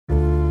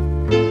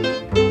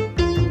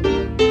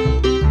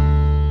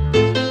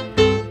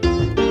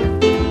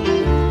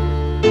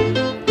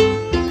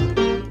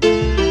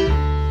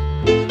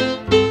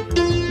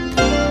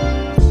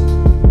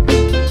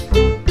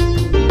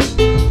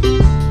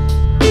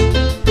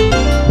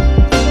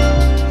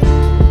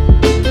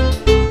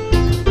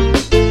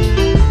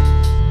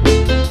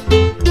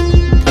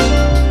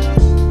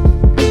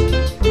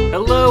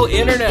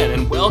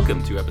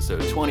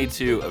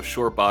2 of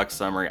Shortbox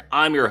Summary.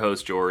 I'm your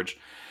host, George,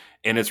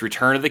 and it's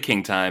Return of the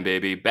King time,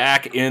 baby.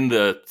 Back in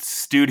the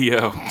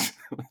studio.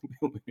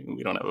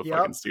 We don't have a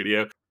fucking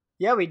studio.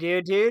 Yeah, we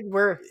do, dude.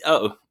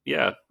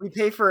 We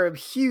pay for a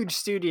huge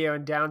studio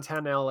in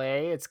downtown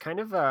LA. It's kind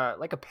of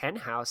like a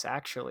penthouse,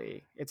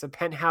 actually. It's a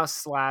penthouse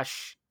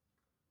slash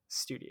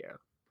studio.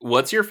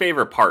 What's your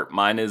favorite part?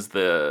 Mine is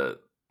the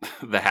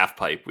half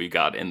pipe we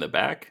got in the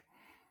back.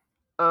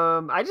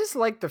 I just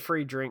like the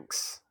free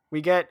drinks.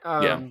 We get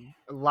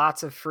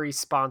lots of free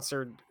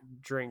sponsored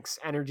drinks,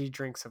 energy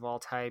drinks of all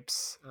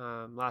types,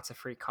 lots of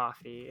free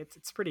coffee.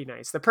 It's pretty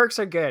nice. The perks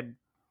are good.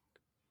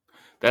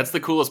 That's the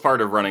coolest part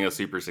of running a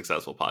super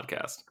successful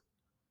podcast.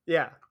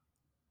 Yeah.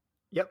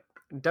 Yep.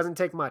 It doesn't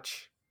take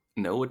much.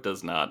 No, it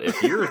does not.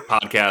 If your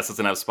podcast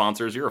doesn't have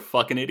sponsors, you're a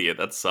fucking idiot.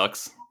 That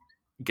sucks.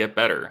 Get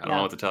better. I don't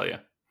know what to tell you.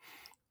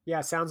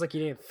 Yeah, sounds like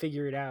you didn't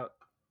figure it out.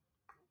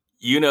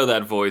 You know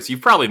that voice. You've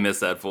probably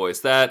missed that voice.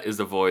 That is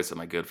the voice of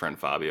my good friend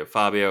Fabio.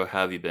 Fabio, how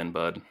have you been,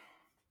 bud?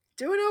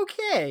 Doing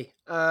okay.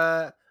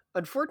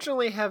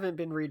 Unfortunately, haven't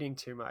been reading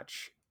too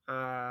much.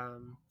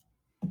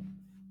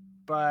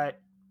 But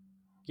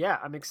yeah,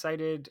 I'm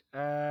excited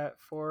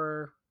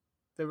for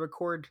the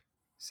record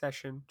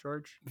session,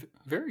 George.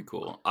 Very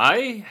cool.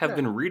 I have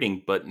been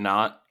reading, but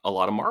not a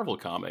lot of Marvel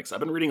comics. I've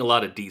been reading a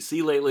lot of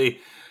DC lately.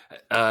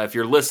 If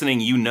you're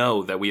listening, you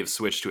know that we have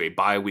switched to a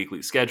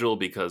bi-weekly schedule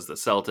because the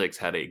Celtics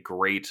had a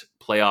great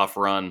playoff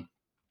run,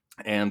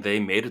 and they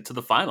made it to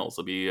the finals.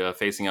 They'll be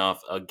facing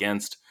off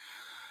against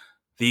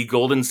the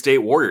Golden State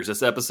Warriors.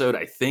 This episode,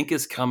 I think,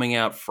 is coming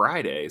out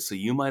Friday, so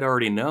you might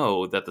already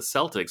know that the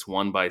Celtics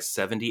won by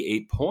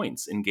 78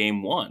 points in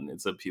Game 1.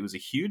 It was a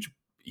huge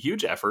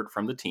effort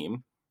from the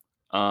team.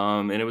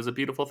 And it was a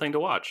beautiful thing to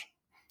watch.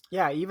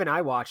 Yeah, even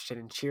I watched it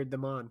and cheered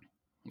them on.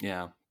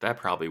 Yeah, that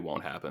probably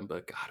won't happen,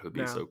 but God, it would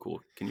be so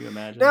cool. Can you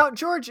imagine? Now,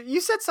 George,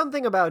 you said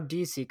something about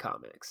DC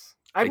Comics.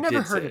 I've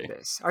never heard of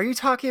this. Are you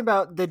talking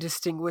about the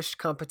Distinguished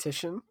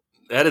Competition?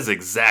 That is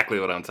exactly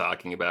what I'm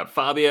talking about.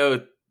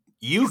 Fabio,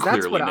 you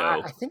clearly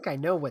know. I think I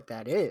know what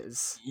that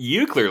is.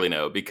 You clearly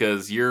know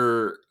because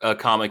you're a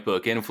comic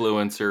book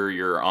influencer.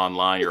 You're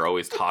online. You're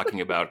always talking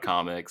about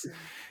comics.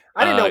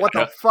 I didn't know what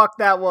the fuck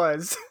that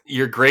was.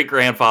 Your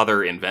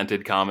great-grandfather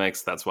invented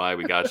comics. That's why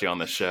we got you on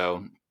the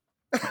show.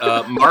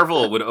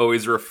 Marvel would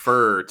always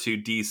refer to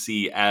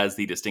DC as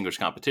the Distinguished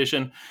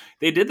Competition.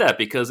 They did that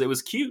because it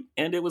was cute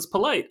and it was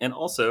polite. And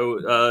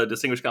also,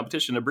 Distinguished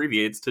Competition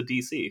abbreviates to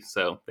DC.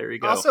 So there you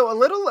go. Also, a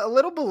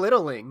little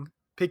belittling.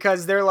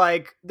 Because they're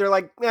like,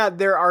 yeah,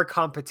 they're our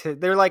competition.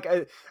 They're like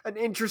an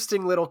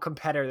interesting little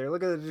competitor.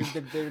 Look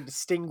at they're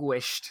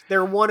distinguished.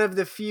 They're one of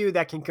the few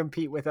that can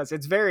compete with us.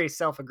 It's very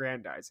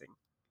self-aggrandizing.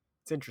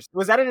 It's interesting.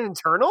 Was that an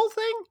internal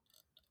thing?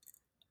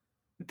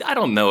 I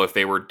don't know if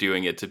they were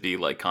doing it to be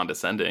like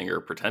condescending or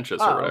pretentious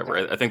or whatever.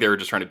 Okay. I think they were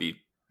just trying to be,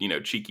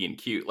 cheeky and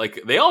cute.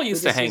 Like they all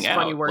used to hang out.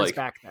 Funny words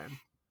back then.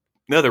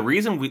 No, the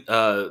reason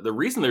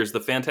there's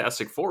the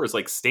Fantastic Four is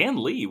like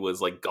Stan Lee was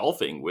like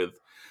golfing with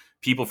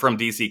people from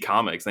DC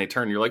Comics, and they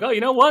turn, and you're like, oh,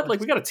 you know what? Like,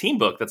 we got a team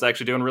book that's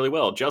actually doing really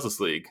well, Justice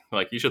League.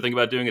 Like, you should think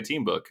about doing a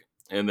team book.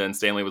 And then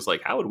Stanley was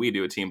like, how would we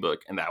do a team book?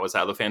 And that was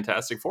how the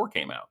Fantastic Four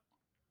came out.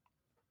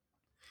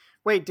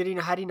 Wait,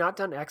 had he not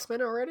done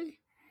X-Men already?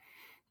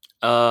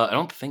 I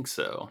don't think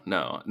so.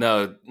 No.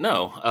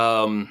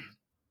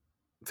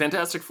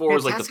 Fantastic Four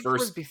was like the first. Four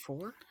was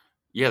before?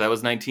 Yeah, that was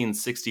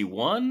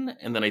 1961,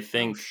 and then I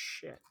think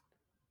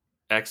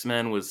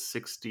X-Men was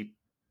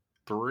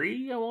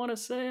 63, I want to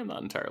say. I'm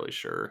not entirely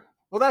sure.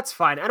 Well, that's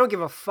fine. I don't give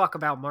a fuck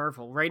about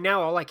Marvel. Right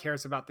now, all I care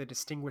is about the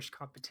Distinguished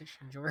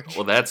Competition, George.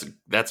 Well, that's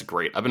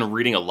great. I've been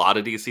reading a lot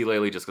of DC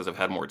lately just because I've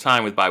had more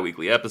time with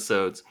bi-weekly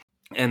episodes.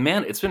 And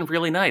man, it's been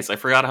really nice. I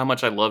forgot how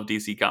much I love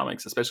DC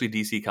Comics, especially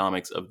DC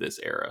Comics of this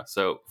era.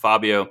 So,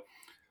 Fabio,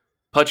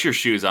 put your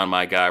shoes on,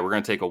 my guy. We're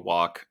going to take a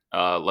walk.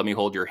 Let me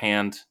hold your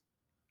hand.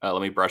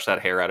 Let me brush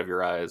that hair out of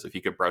your eyes. If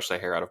you could brush the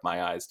hair out of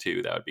my eyes,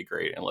 too, that would be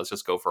great. And let's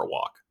just go for a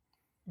walk.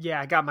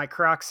 Yeah, I got my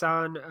Crocs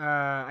on.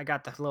 I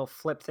got the little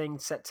flip thing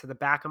set to the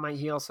back of my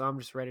heel, so I'm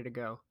just ready to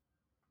go.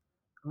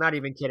 I'm not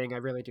even kidding. I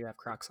really do have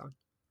Crocs on.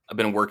 I've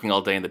been working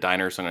all day in the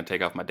diner, so I'm going to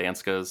take off my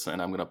Danskas,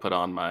 and I'm going to put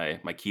on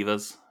my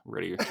Kivas,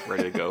 ready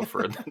to go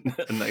for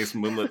a nice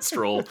moonlit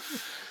stroll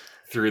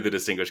through the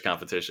Distinguished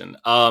Competition.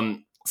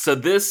 So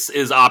this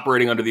is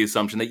operating under the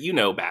assumption that you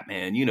know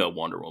Batman, you know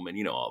Wonder Woman,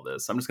 you know all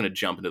this. I'm just going to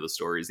jump into the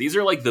stories. These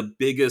are like the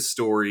biggest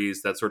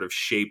stories that sort of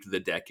shaped the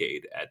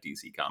decade at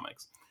DC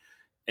Comics.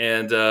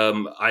 And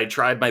I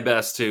tried my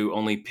best to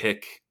only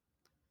pick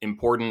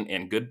important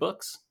and good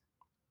books.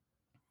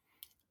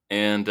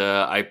 And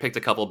I picked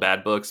a couple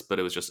bad books, but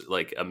it was just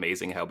like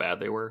amazing how bad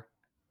they were.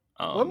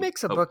 What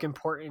makes a book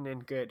important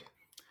and good?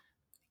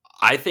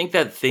 I think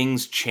that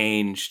things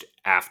changed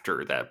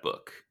after that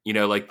book.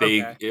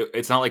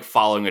 It's not like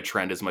following a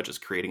trend as much as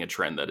creating a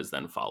trend that is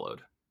then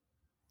followed.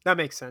 That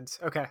makes sense.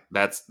 Okay.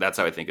 That's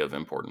how I think of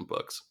important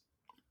books.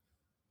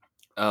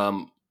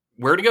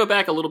 We're going to go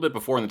back a little bit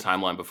before in the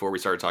timeline before we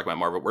started talking about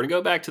Marvel. We're going to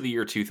go back to the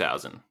year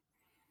 2000.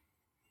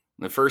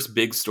 The first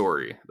big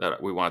story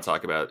that we want to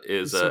talk about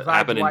is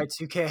happened in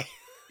Y2K.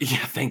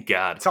 Yeah, thank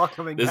God. It's all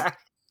coming This back.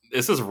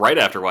 this is right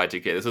after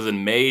Y2K. This was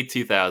in May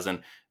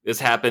 2000. This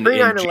happened Pre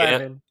in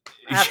 9/11,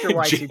 after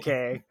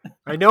Y2K.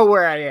 I know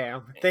where I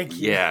am. Thank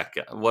you. yeah,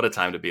 what a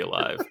time to be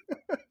alive.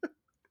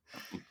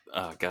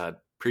 Oh God,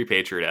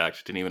 pre-Patriot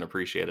Act. Didn't even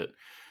appreciate it.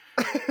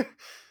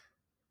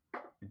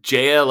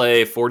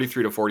 JLA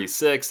 43 to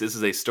 46. This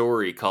is a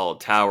story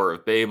called Tower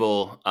of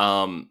Babel.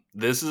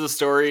 This is a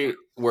story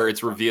where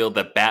it's revealed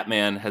that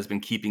Batman has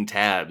been keeping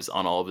tabs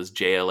on all of his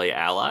JLA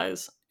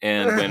allies.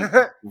 And when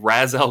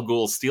Ra's al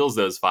Ghul steals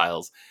those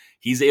files,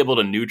 he's able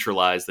to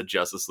neutralize the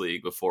Justice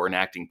League before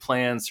enacting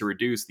plans to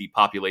reduce the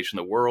population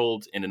of the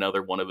world in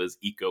another one of his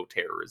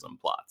eco-terrorism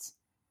plots.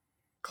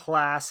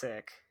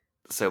 Classic.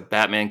 So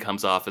Batman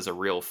comes off as a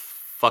real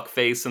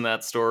fuckface in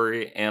that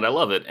story, and I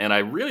love it. And I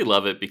really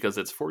love it because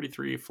it's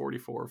 43,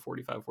 44,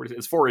 45, 46.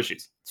 It's 4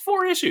 issues. It's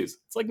 4 issues.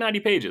 It's like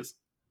 90 pages.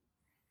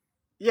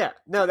 Yeah,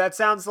 no, that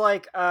sounds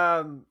like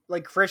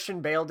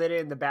Christian Bale did it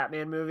in the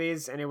Batman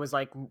movies, and it was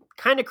like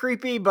kind of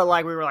creepy, but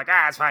like we were like,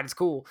 it's fine, it's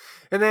cool.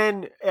 And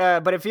then,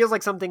 but it feels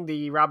like something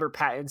the Robert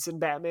Pattinson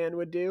Batman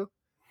would do,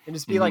 and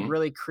just be like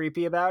really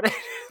creepy about it.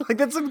 Like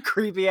that's some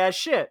creepy ass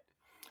shit.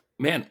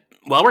 Man,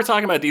 while we're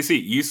talking about DC,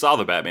 you saw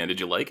the Batman. Did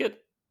you like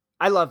it?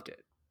 I loved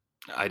it.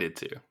 I did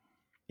too.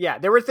 Yeah,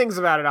 there were things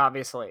about it,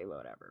 obviously,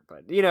 whatever.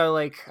 But you know,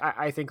 like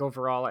I think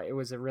overall it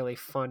was a really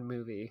fun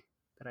movie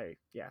that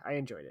I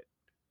enjoyed it.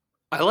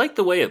 I like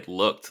the way it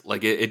looked.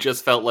 Like it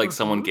just felt like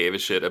someone gave a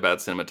shit about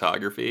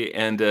cinematography.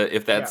 And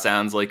if that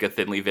sounds like a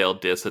thinly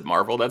veiled diss at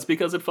Marvel, that's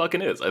because it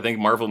fucking is. I think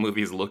Marvel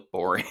movies look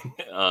boring.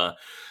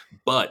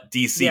 But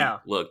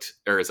DC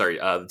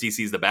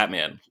DC's The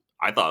Batman,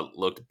 I thought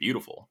looked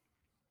beautiful.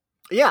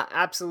 Yeah,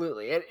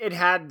 absolutely. It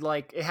had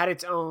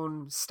its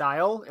own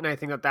style, and I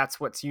think that's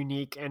what's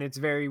unique, and it's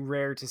very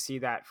rare to see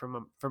that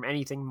from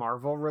anything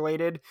Marvel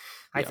related.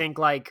 I think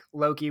like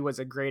Loki was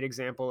a great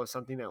example of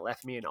something that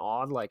left me in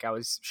awe. Like I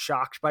was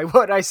shocked by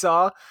what I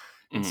saw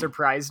and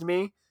surprised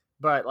me,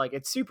 but like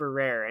it's super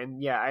rare.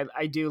 And yeah,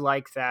 I do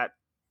like that.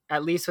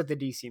 At least with the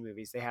DC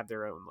movies, they have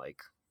their own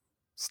like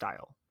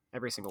style.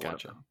 Every single one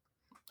of them.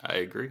 I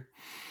agree.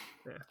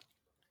 Yeah.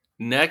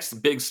 Next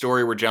big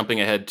story, we're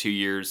jumping ahead 2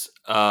 years.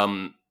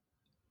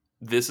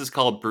 This is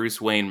called Bruce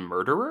Wayne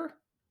Murderer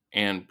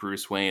and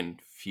Bruce Wayne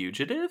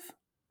Fugitive.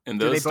 And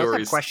those do they stories both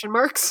have question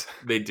marks?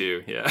 They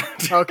do, yeah.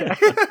 Okay.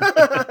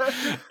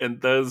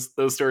 And those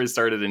stories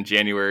started in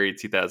January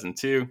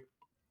 2002.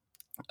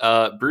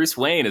 Bruce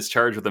Wayne is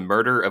charged with the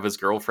murder of his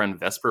girlfriend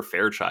Vesper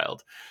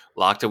Fairchild.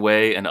 Locked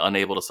away and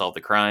unable to solve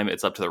the crime,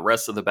 it's up to the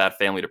rest of the Bat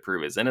family to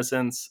prove his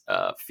innocence.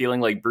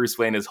 Feeling like Bruce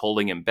Wayne is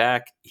holding him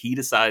back, he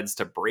decides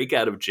to break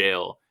out of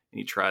jail and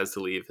he tries to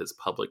leave his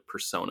public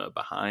persona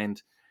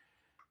behind.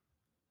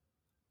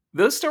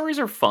 Those stories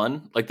are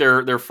fun. Like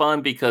they're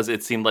fun because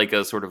it seemed like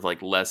a sort of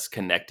like less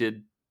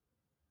connected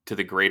to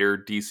the greater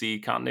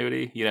DC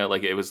continuity. You know,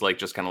 like it was like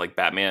just kind of like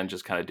Batman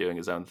just kind of doing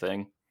his own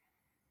thing.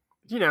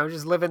 You know,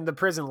 just living the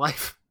prison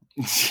life.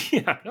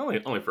 Yeah,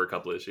 only for a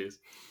couple issues.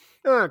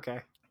 Okay.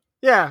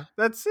 Yeah,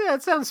 it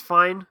sounds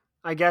fine,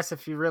 I guess,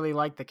 if you really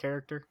like the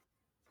character.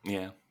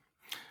 Yeah.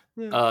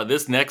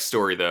 This next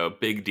story, though,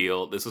 big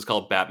deal. This was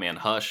called Batman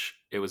Hush.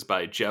 It was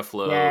by Jeff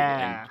Loeb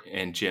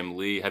and Jim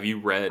Lee. Have you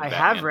read Batman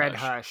have read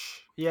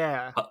Hush.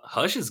 Yeah.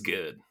 Hush is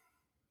good.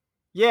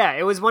 Yeah,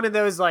 it was one of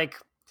those, like,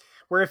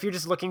 where if you're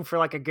just looking for,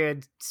 like, a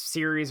good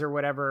series or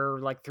whatever,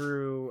 like,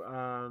 through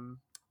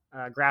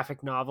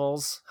graphic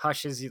novels,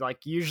 Hush is,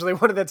 like, usually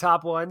one of the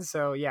top ones.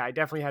 So, yeah, I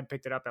definitely had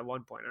picked it up at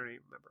one point. I don't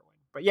even remember when.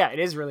 But, yeah, it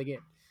is really good.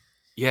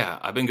 Yeah,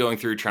 I've been going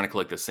through trying to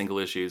collect the single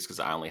issues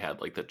because I only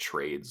had, like, the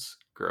trades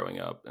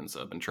growing up, and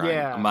so I've been trying.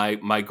 Yeah.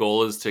 My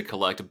goal is to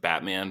collect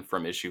Batman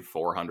from issue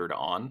 400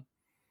 on.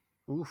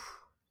 Oof.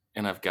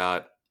 And I've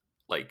got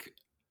like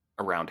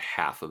around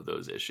half of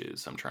those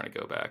issues. So I'm trying to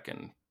go back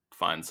and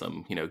find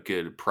some,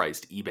 good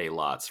priced eBay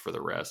lots for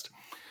the rest.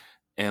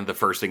 And the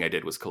first thing I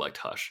did was collect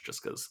Hush,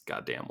 just because,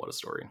 goddamn, what a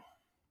story.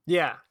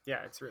 Yeah,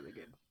 it's really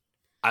good.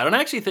 I don't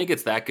actually think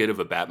it's that good of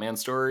a Batman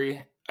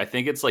story. I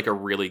think it's like a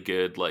really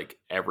good, like,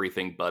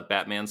 everything but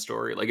Batman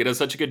story. Like, it does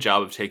such a good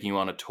job of taking you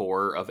on a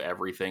tour of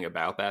everything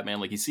about Batman.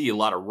 Like, you see a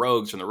lot of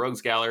rogues from the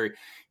Rogues Gallery.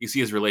 You see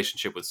his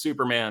relationship with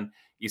Superman.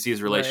 You see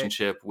his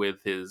relationship with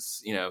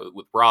his,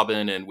 with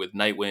Robin and with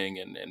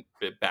Nightwing and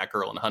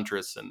Batgirl and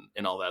Huntress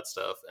and all that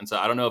stuff. And so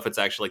I don't know if it's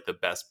actually like the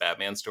best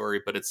Batman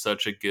story, but it's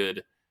such a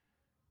good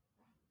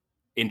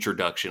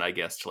introduction, I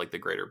guess, to like the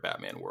greater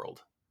Batman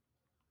world.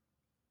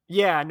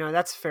 Yeah, no,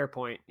 that's a fair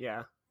point.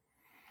 Yeah.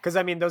 Because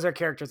I mean, those are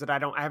characters that I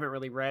haven't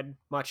really read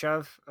much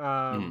of,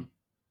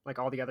 like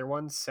all the other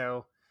ones.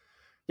 So,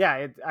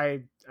 yeah,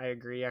 I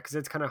agree. Yeah, because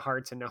it's kind of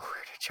hard to know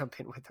where to jump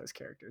in with those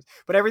characters.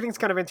 But everything's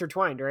kind of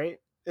intertwined, right?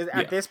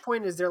 At this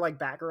point, is there like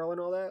Batgirl and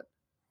all that?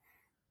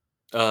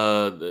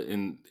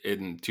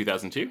 In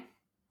 2002.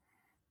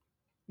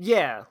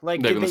 Yeah,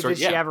 like did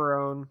she have her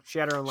own? She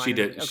had her own line. She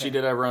did. Okay. She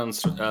did have her own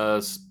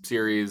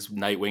series.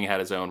 Nightwing had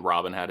his own.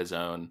 Robin had his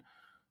own.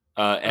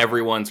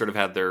 Everyone sort of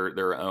had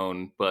their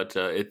own, but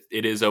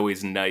it is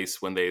always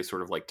nice when they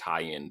sort of like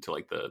tie into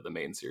like the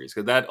main series,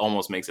 because that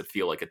almost makes it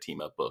feel like a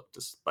team up book,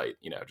 despite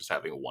just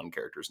having one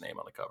character's name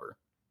on the cover.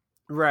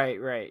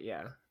 Right.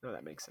 Yeah. No,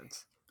 that makes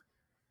sense.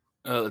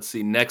 Let's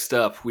see. Next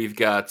up, we've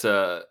got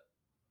the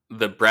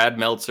Brad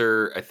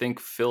Meltzer, I think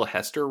Phil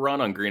Hester run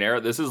on Green Arrow.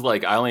 This is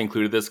like, I only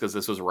included this because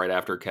this was right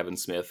after Kevin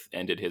Smith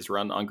ended his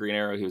run on Green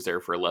Arrow. He was there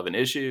for 11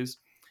 issues.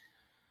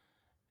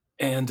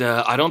 And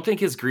I don't think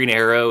his Green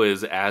Arrow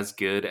is as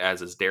good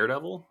as his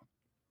Daredevil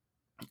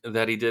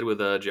that he did with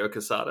Joe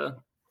Quesada,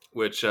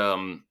 which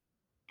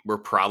we're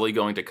probably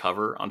going to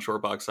cover on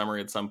Shortbox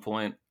Summary at some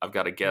point. I've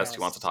got a guest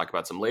who wants to Yes. talk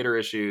about some later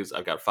issues.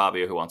 I've got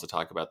Fabio who wants to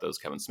talk about those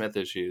Kevin Smith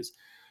issues.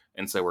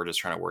 And so we're just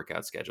trying to work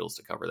out schedules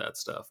to cover that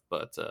stuff.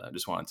 But I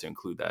just wanted to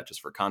include that just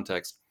for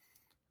context.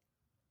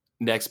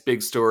 Next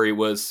big story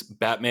was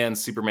Batman,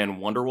 Superman,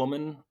 Wonder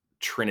Woman,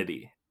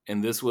 Trinity.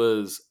 And this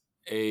was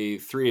a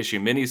 3-issue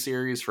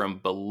miniseries from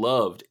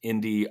beloved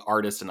indie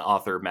artist and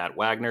author Matt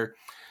Wagner.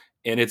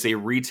 And it's a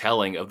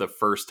retelling of the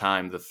first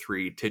time the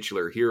three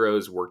titular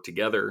heroes worked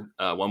together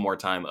one more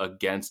time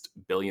against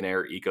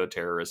billionaire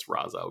eco-terrorist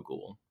Ra's al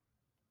Ghul.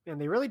 And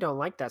they really don't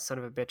like that son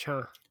of a bitch,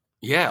 huh?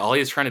 Yeah, all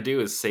he's trying to do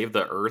is save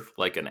the Earth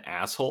like an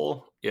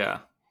asshole. Yeah,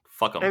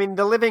 fuck I him. mean,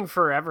 the living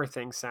forever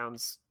thing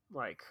sounds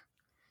like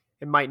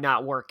it might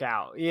not work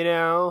out,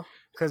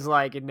 because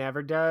like it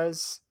never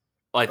does.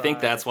 Well, I think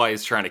But that's why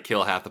he's trying to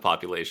kill half the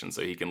population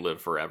so he can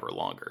live forever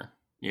longer.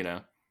 yeah,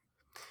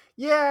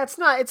 it's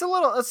not. It's a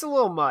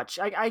little much.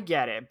 I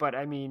get it, but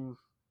I mean,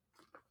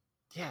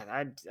 yeah,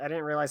 I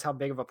didn't realize how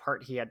big of a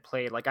part he had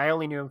played. Like I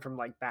only knew him from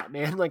like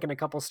Batman, like in a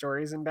couple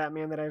stories in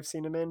Batman that I've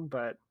seen him in,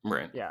 but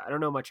Right. yeah, I don't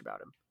know much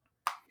about him.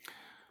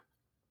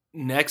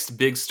 Next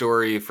big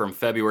story from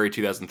February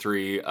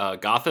 2003,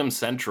 Gotham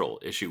Central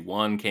issue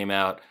 1 came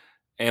out.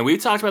 And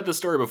we've talked about this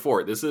story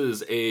before. This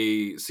is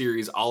a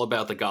series all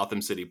about the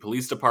Gotham City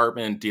Police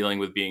Department dealing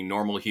with being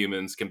normal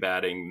humans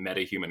combating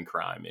meta-human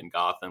crime in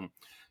Gotham.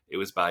 It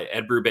was by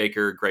Ed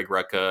Brubaker, Greg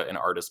Rucka, and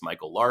artist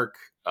Michael Lark.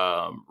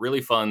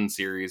 Really fun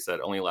series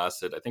that only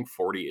lasted, I think,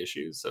 40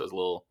 issues. So it was a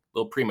little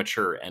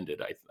premature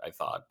ended, I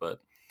thought. But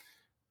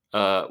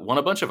won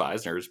a bunch of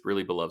Eisners.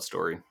 Really beloved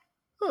story.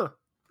 Huh.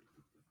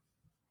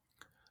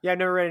 Yeah, I've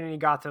never read any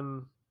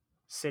Gotham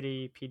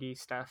City PD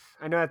stuff.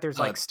 I know that there's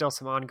like still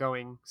some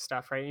ongoing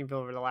stuff, right? Even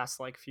over the last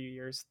like few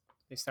years,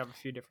 they still have a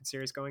few different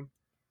series going.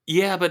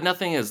 Yeah, but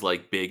nothing as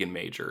like big and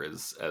major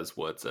as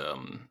what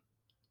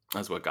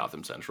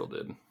Gotham Central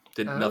did.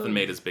 Nothing Oh,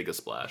 made as big a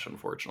splash,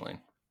 unfortunately.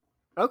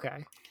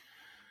 okay.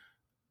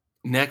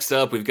 Next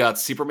up, we've got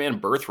Superman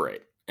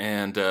Birthright.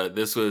 And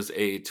this was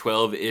a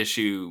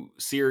 12-issue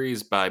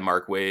series by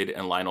Mark Waid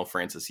and Lionel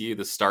Francis Yu.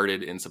 This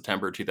started in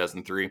September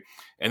 2003.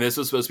 And this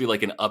was supposed to be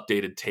like an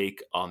updated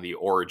take on the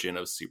origin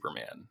of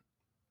Superman.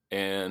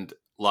 And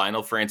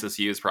Lionel Francis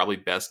Yu is probably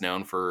best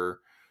known for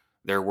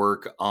their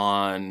work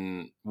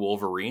on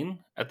Wolverine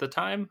at the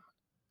time.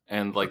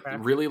 And like Okay.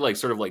 really like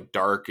sort of like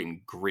dark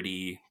and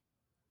gritty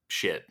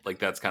shit. Like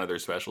that's kind of their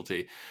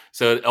specialty.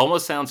 So it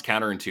almost sounds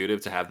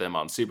counterintuitive to have them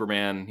on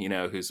Superman,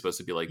 who's supposed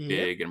to be like Yep.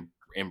 big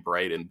and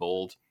bright and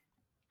bold.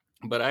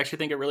 But I actually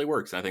think it really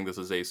works. And I think this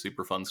is a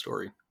super fun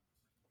story.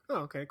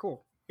 Oh, okay,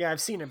 cool. Yeah,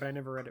 I've seen it, but I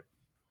never read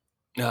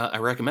it. I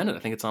recommend it. I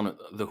think it's on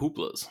the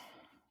Hooplas.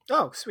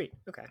 Oh, sweet.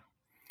 Okay.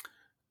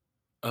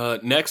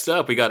 Next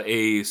up, we got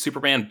a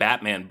Superman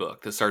Batman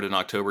book that started in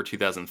October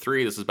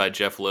 2003. This is by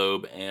Jeff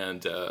Loeb.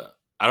 And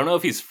I don't know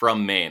if he's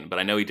from Maine, but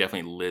I know he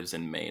definitely lives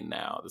in Maine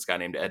now. This guy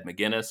named Ed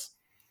McGuinness.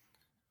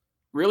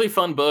 Really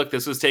fun book.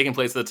 This was taking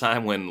place at the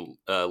time when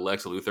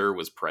Lex Luthor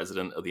was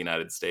president of the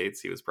United States.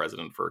 He was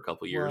president for a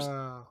couple years.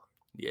 Whoa.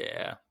 Yeah, I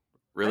didn't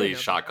really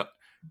know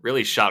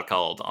really shot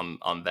called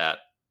on that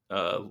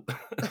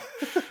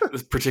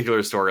this particular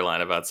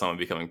storyline about someone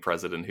becoming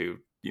president who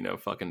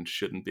fucking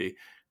shouldn't be.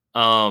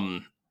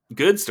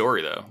 Good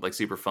story though, like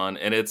super fun,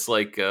 and it's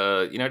like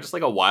just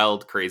like a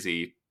wild,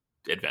 crazy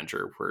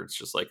adventure where it's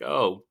just like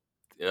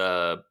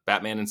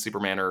Batman and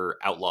Superman are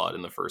outlawed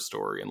in the first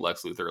story, and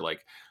Lex Luthor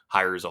like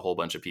hires a whole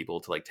bunch of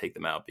people to like take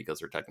them out because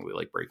they're technically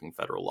like breaking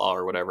federal law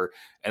or whatever.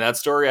 And that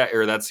story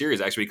or that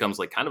series actually becomes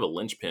like kind of a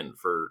linchpin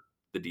for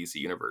the DC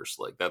universe.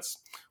 Like that's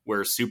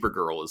where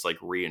Supergirl is like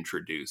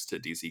reintroduced to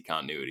DC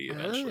continuity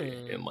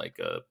eventually in Oh. like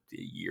a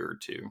year or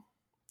two.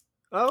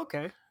 Oh,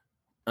 okay.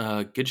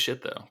 Good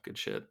shit though. Good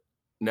shit.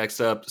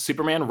 Next up,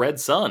 Superman Red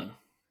Sun.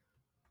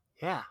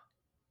 Yeah.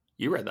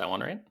 You read that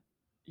one, right?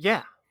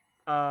 Yeah.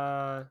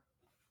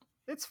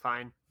 It's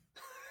fine.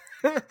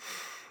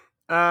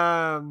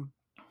 um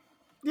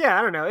yeah,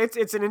 I don't know.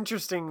 It's an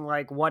interesting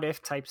like what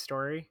if type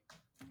story.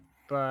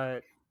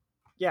 But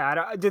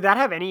yeah, did that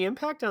have any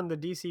impact on the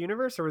DC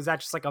universe or was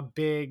that just like a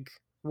big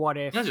what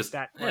Yeah, if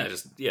that like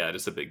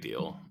just a big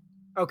deal.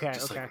 okay,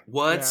 Just like okay.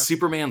 what? Yeah.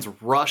 Superman's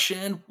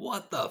Russian?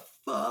 What the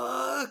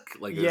fuck?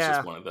 Like it was just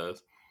Yeah. one of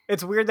those.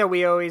 It's weird that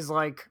we always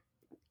like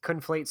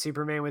conflate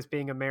Superman with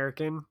being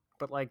American,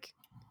 but like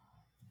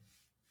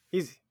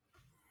he's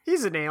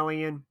he's an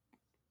alien.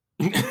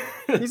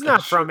 He's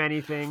not Sure. from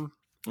anything.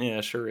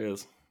 Yeah, sure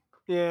is.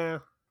 Yeah.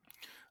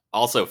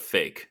 Also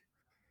fake.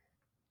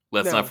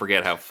 Let's not No,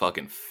 forget how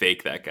fucking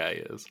fake that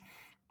guy is.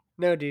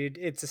 no, dude.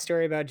 It's a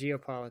story about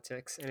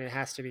geopolitics, and it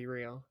has to be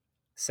real.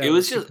 It So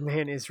was just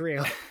Superman is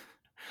real.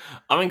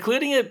 I'm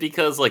including it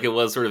because like it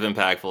was sort of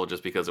impactful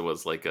just because it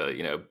was like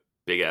a,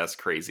 big ass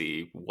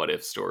crazy what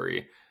if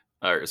story.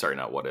 Or sorry,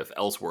 not what if,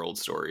 Elseworld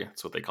story.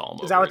 That's what they call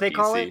them Is that over what at they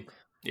call it? DC.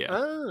 Yeah.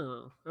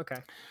 Oh, okay.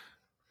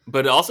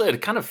 But also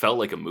it kind of felt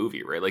like a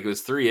movie, right? Like it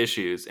was 3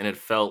 issues and it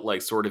felt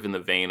like sort of in the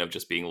vein of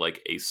just being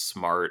like a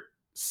smart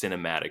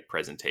cinematic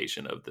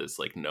presentation of this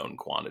like known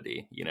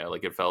quantity,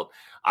 like it felt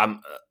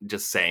I'm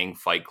just saying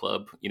Fight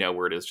Club,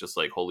 where it is just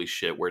like holy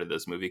shit, where did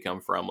this movie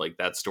come from? Like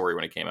that story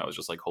when it came out was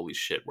just like holy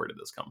shit, where did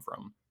this come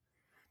from?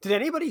 Did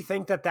anybody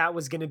think that that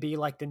was going to be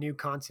like the new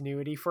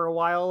continuity for a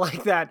while,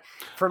 like that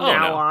from Oh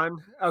now no.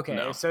 on? Okay,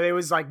 No. so it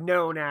was like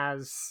known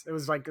as it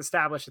was like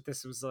established that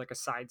this was like a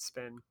side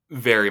spin.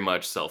 Very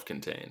much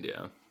self-contained,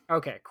 yeah.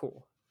 Okay,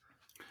 cool.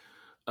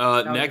 That would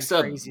have been Next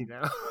up crazy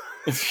though.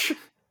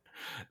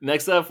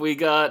 Next up, we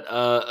got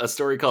a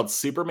story called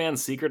Superman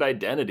Secret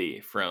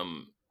Identity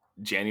from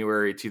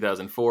January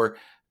 2004,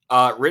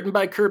 written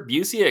by Kurt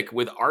Busiek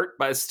with art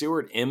by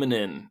Stuart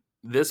Immonen.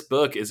 This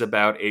book is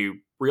about a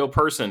real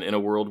person in a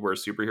world where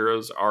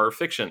superheroes are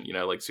fiction.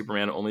 Like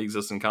Superman only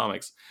exists in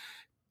comics.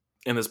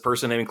 And this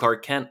person named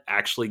Clark Kent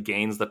actually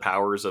gains the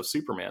powers of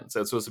Superman.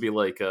 So it's supposed to be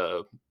like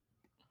a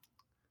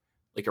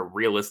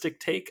realistic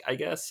take, I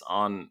guess,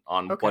 on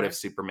what if Okay.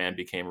 Superman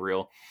became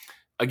real.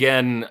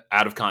 Again,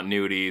 out of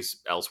continuities,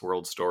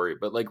 Elseworld story,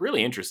 but like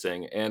really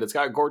interesting, and it's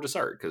got gorgeous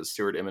art because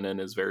Stuart Immonen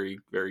is very,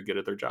 very good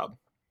at their job.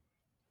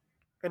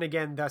 And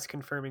again, thus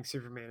confirming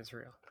Superman is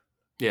real.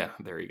 Yeah,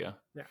 there you go.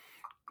 Yeah.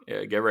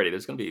 Yeah, get ready.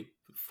 There's gonna be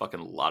a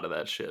fucking lot of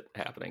that shit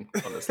happening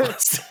on this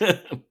list.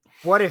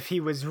 What if he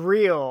was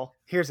real?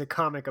 Here's a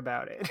comic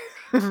about it.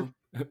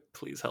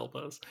 Please help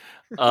us.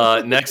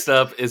 Next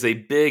up is a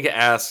big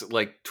ass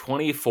like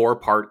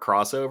 24-part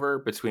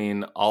crossover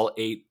between all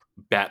 8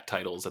 Bat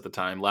titles at the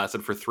time.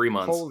 Lasted for 3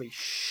 months. Holy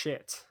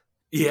shit.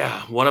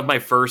 Yeah, one of my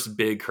first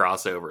big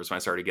crossovers when I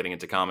started getting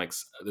into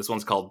comics. This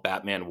one's called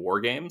Batman War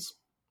Games,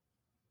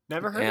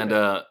 Never heard of and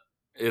it.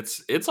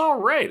 it's all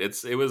right.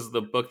 It was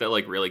the book that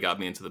like really got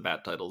me into the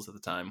Bat titles at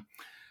the time.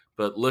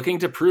 But looking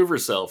to prove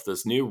herself,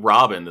 this new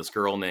Robin, this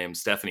girl named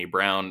Stephanie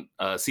Brown,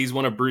 sees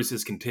one of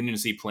Bruce's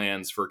contingency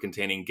plans for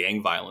containing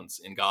gang violence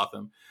in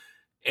Gotham.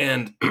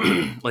 And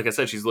like I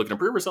said, she's looking to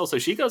prove herself, so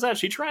she goes out,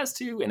 she tries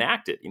to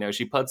enact it.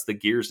 She puts the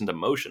gears into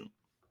motion.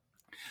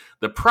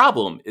 The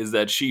problem is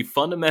that she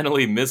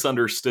fundamentally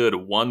misunderstood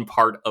one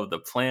part of the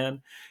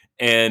plan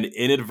and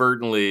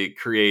inadvertently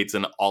creates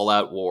an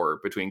all-out war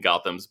between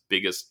Gotham's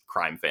biggest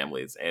crime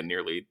families and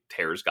nearly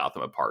tears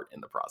Gotham apart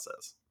in the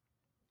process.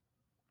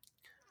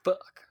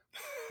 Fuck.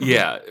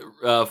 Yeah,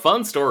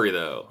 fun story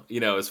though.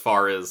 As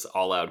far as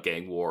all-out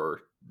gang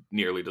war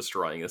nearly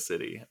destroying a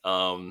city.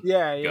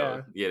 Yeah,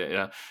 Go,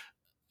 yeah.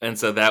 and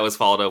so that was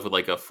followed up with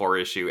like a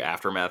 4-issue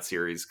aftermath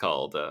series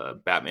called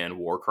Batman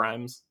War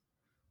Crimes.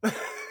 What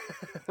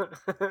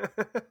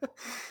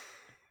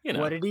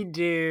did he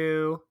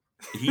do?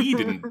 He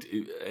didn't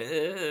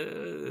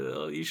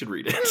do, you should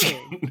read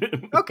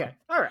it. Okay,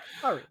 all right.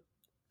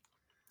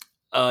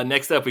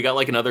 Next up, we got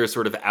like another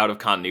sort of out of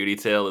continuity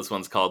tale. This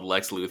one's called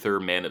Lex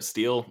Luthor, Man of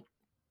Steel.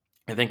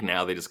 I think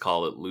now they just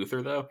call it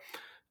Luthor, though.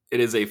 It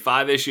is a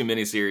 5-issue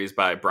miniseries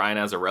by Brian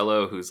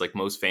Azzarello, who's like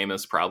most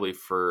famous probably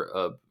for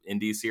a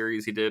indie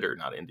series he did, or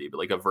not indie, but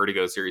like a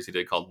Vertigo series he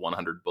did called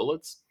 100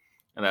 Bullets.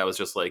 And that was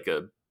just like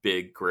a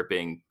big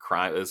gripping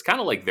crime. It was kind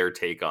of like their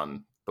take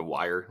on The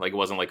Wire. Like it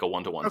wasn't like a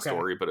one-to-one Okay.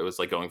 story, but it was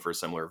like going for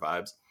similar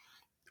vibes.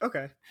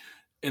 Okay.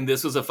 And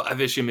this was a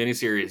 5-issue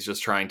miniseries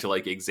just trying to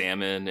like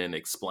examine and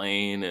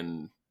explain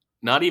and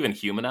not even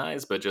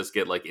humanize, but just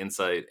get like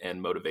insight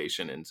and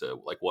motivation into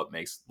like what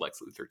makes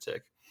Lex Luthor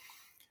tick.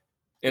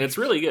 And it's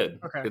really good.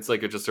 Okay. It's like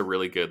just a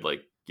really good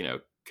like,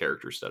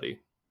 character study.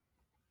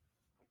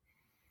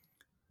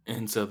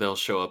 And so they'll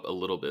show up a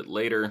little bit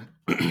later.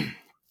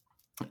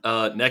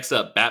 Next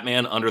up,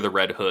 Batman Under the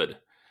Red Hood.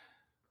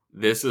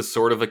 This is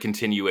sort of a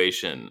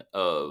continuation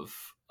of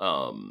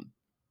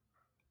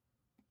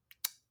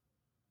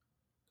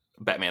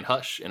Batman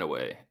Hush in a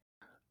way.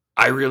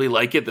 I really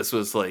like it. This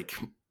was like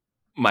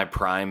my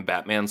prime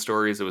Batman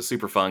stories. It was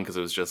super fun because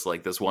it was just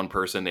like this one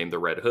person named the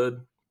Red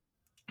Hood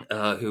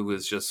who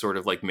was just sort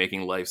of like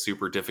making life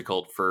super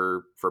difficult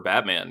for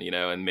Batman,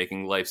 and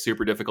making life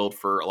super difficult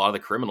for a lot of the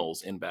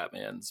criminals in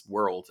Batman's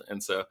world.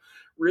 And so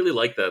really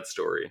like that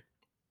story.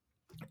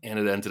 And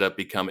it ended up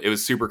it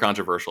was super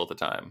controversial at the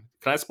time.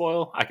 Can I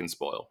spoil? I can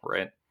spoil,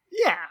 right?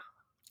 Yeah.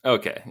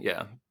 Okay,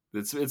 yeah.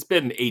 It's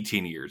been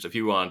 18 years if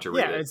you want to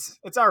read it.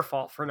 It's our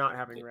fault for not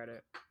having read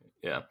it.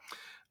 Yeah.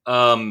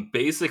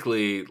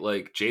 Basically,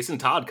 like Jason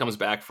Todd comes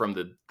back from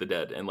the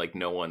dead and like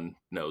no one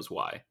knows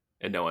why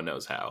and no one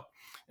knows how.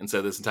 And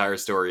so this entire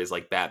story is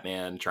like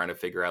Batman trying to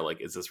figure out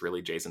like, is this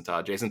really Jason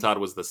Todd? Jason Todd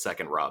was the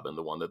second Robin,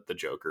 the one that the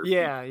Joker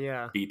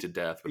Yeah. beat to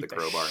death with Beat a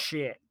the crowbar.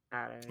 shit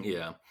out of it.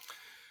 Yeah.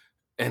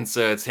 And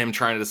so it's him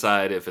trying to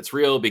decide if it's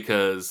real,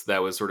 because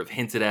that was sort of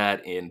hinted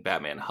at in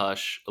Batman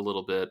Hush a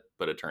little bit,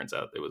 but it turns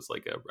out it was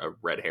like a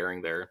red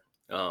herring there.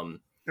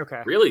 Um,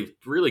 Okay. really,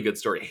 really good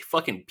story.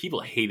 Fucking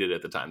people hated it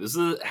at the time. This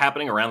is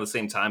happening around the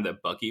same time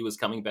that Bucky was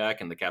coming back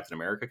in the Captain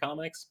America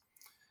comics.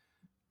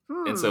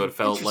 And so it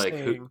felt like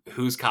Interesting.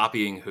 who's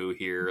copying who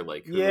here?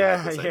 Like, who had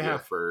Yeah, this idea yeah.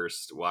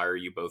 first? Why are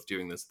you both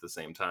doing this at the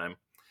same time?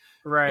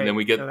 And then Right.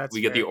 we No, get that's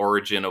we get the fair.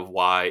 origin of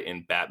why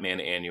in Batman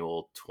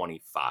Annual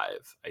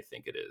 25, I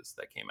think it is,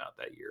 that came out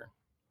that year.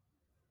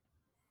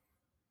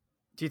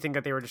 Do you think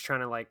that they were just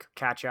trying to like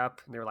catch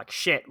up and they were like,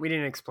 shit, we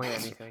didn't explain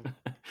anything.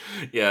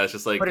 Yeah, it's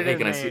just like, Put it hey, in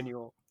the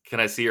annual. can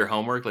I see your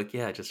homework? Like,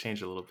 yeah, just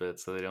change it a little bit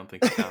so they don't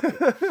think you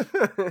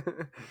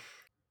copied.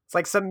 It's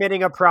like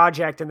submitting a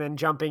project and then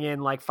jumping in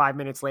like 5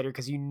 minutes later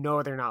because you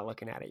know they're not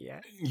looking at it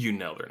yet. You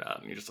know they're not,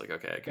 and you're just like,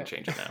 okay, I can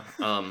change it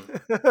now.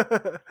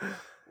 Okay.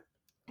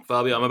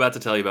 Fabio, I'm about to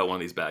tell you about one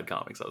of these bad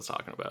comics I was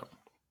talking about.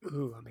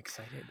 Ooh, I'm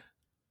excited.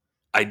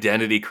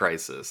 Identity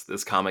Crisis.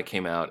 This comic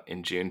came out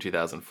in June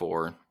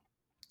 2004.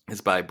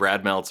 It's by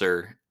Brad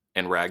Meltzer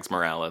and Rags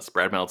Morales.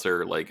 Brad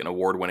Meltzer, like an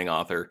award-winning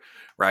author.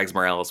 Rags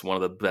Morales, one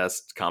of the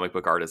best comic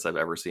book artists I've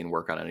ever seen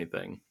work on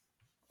anything.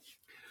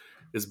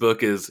 This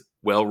book is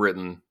well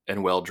written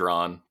and well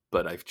drawn,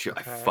 but I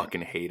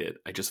fucking hate it.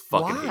 I just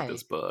fucking hate Why?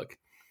 this book.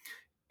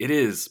 It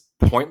is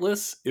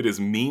pointless. It is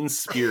mean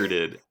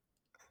spirited,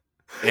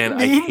 and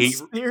Mean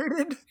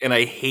spirited?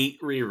 I hate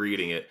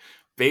rereading it.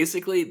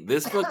 Basically,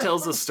 this book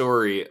tells the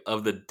story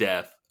of the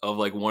death of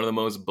like one of the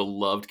most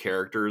beloved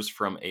characters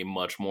from a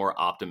much more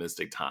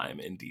optimistic time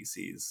in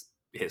DC's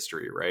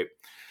history, right?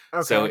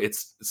 So Okay. it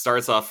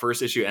starts off,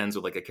 first issue ends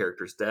with like a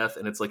character's death,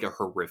 and it's like a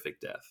horrific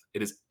death.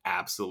 It is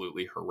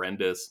absolutely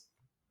horrendous,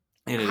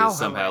 and it How is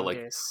somehow like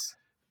horrendous?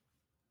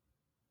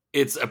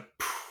 it's a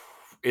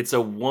it's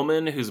a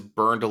woman who's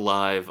burned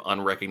alive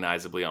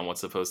unrecognizably on what's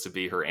supposed to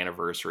be her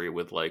anniversary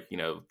with, like, you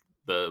know,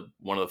 the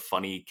one of the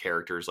funny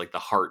characters, like the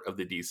heart of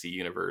the DC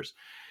universe.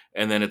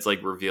 And then it's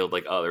like revealed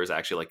like, oh, there's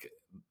actually like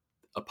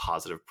a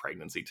positive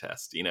pregnancy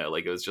test, you know,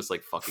 like it was just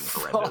like fucking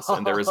horrendous.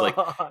 And there was like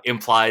Fuck.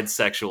 implied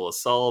sexual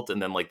assault,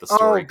 and then like the Oh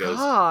story goes,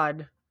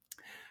 God.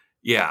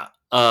 yeah.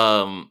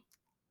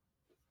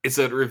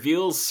 So it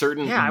reveals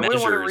certain Yeah, I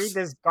wouldn't want to read measures.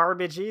 this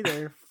garbage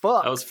either.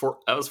 I was Fuck.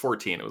 I was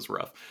 14. It was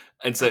rough.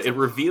 And so That's it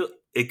reveal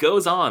it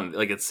goes on,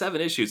 like it's 7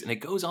 issues, and it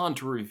goes on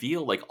to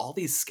reveal like all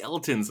these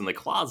skeletons in the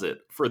closet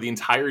for the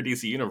entire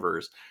DC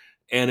universe.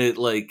 And it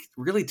like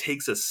really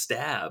takes a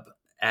stab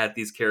at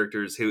these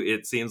characters who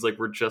it seems like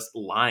were just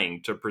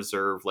lying to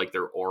preserve like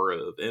their aura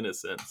of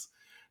innocence.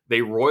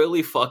 They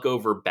royally fuck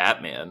over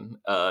Batman,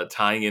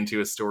 tying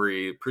into a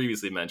story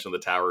previously mentioned, the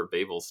Tower of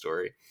Babel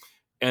story.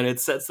 And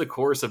it sets the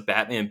course of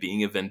Batman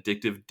being a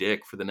vindictive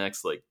dick for the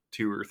next like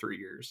 2 or 3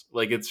 years.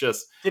 Like it's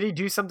just, Did he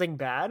do something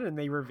bad and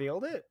they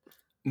revealed it?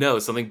 no,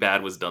 something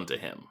bad was done to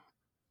him.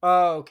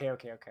 Oh, okay,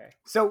 okay, okay.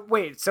 So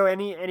wait, so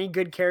any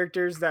good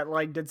characters that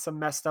like did some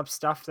messed up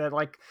stuff, that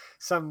like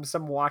some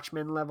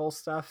Watchmen level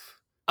stuff?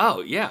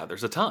 Oh yeah,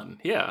 there's a ton.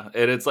 Yeah,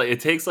 and it's like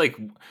it takes like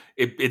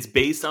it's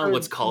based on Or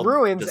what's called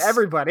ruins this.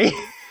 everybody.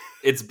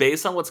 It's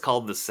based on what's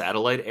called the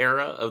satellite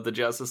era of the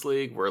Justice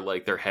League, where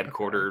like their Okay.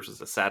 headquarters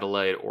was a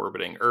satellite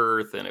orbiting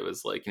Earth, and it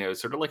was like, you know,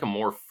 sort of like a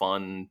more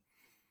fun,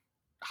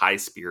 high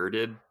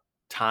spirited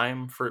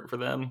time for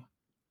them.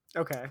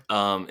 Okay.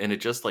 And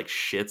it just like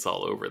shits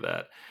all over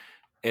that.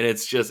 And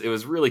it's just, it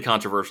was really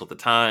controversial at the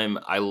time.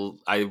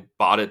 I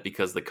bought it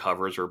because the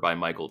covers were by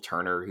Michael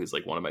Turner, who's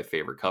like one of my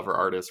favorite cover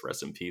artists.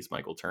 Rest in peace,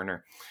 Michael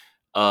Turner.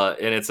 And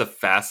it's a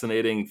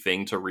fascinating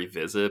thing to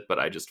revisit, but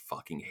I just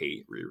fucking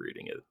hate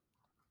rereading it.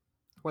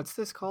 What's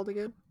this called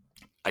again?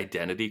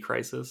 Identity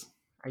Crisis.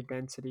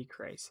 Identity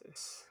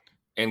Crisis.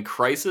 And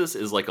Crisis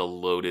is like a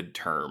loaded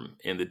term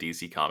in the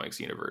DC Comics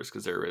universe,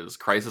 because there was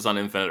Crisis on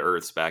Infinite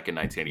Earths back in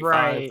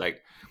 1985 Right.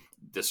 that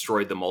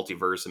destroyed the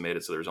multiverse and made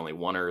it so there's only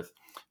one Earth.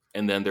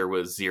 And then there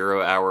was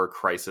 0 Hour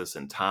Crisis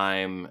in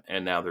Time,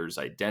 and now there's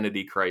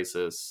Identity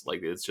Crisis.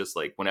 Like it's just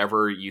like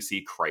whenever you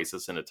see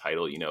Crisis in a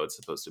title, you know it's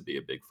supposed to be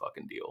a big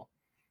fucking deal.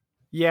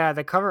 Yeah,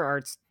 the cover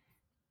art's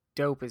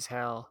dope as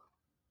hell.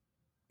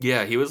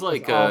 Yeah, he was With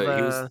like all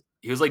the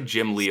he was like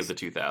Jim Lee of the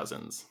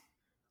 2000s.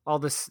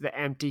 the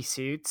empty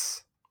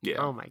suits. Yeah.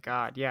 Oh my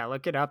god. Yeah,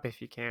 look it up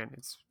if you can.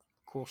 It's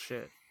cool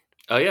shit.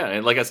 Oh yeah,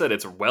 and like I said,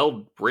 it's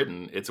well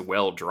written, it's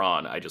well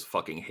drawn. I just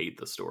fucking hate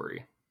the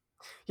story.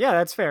 Yeah,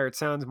 that's fair. It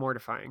sounds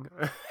mortifying.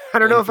 I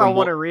don't know And if I from want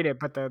what to read it,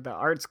 but the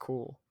art's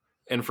cool.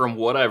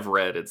 I've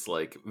read, it's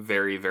like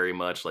very, very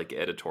much like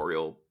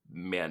editorial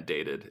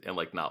mandated and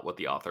like not what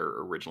the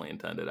author originally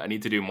intended. I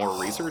need to do more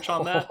research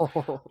on that,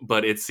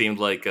 but it seemed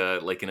like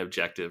an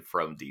objective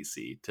from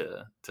DC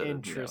to you know,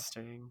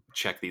 Interesting.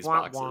 check these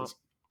Womp womp. boxes.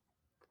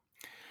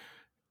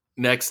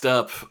 Next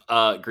up,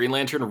 Green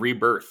Lantern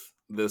Rebirth.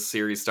 This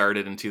series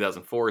started in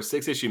 2004,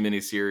 6 issue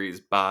miniseries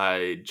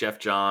by Jeff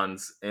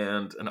Johns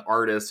and an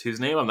artist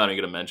whose name I'm not even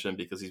going to mention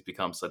because he's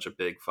become such a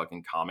big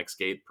fucking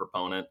Comicsgate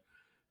proponent,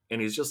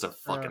 and he's just a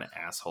fucking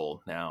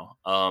asshole now.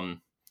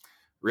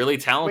 Really Wait,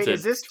 is talented.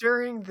 this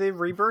during the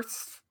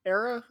Rebirth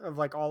era of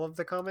like all of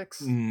the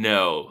comics?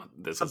 No,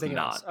 this is Something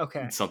else. not.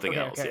 Okay. Something Okay.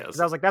 else, Okay. Because yes.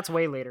 I was like, that's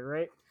way later,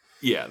 right?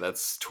 Yeah,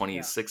 that's Yeah.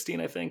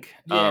 2016, I think.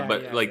 Yeah.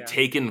 But Yeah. like Yeah.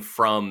 taken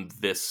from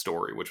this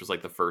story, which was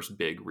like the first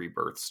big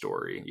rebirth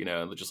story,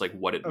 just like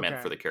what it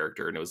meant for Okay. the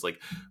character. And it was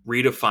like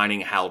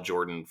redefining Hal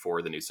Jordan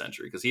for the new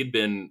century because he had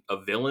been a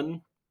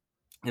villain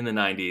in the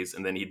 90s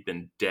and then he'd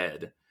been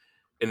dead.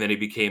 And then he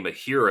became a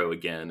hero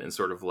again and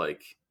sort of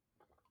like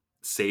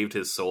saved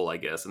his soul, I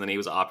guess. And then he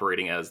was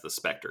operating as the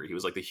Spectre. He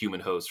was like the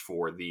human host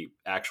for the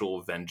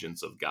actual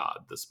vengeance of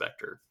God, the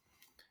Spectre.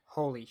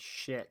 Holy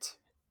shit.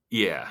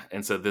 Yeah,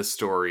 and so this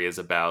story is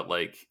about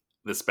like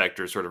the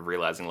Spectre sort of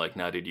realizing like,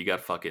 nah, dude, you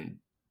got fucking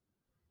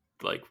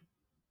like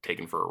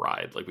taken for a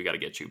ride. Like we got to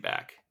get you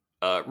back.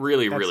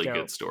 Really, That's really dope.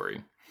 good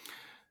story.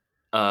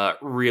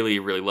 Really,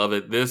 really love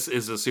it. This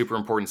is a super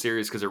important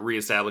series because it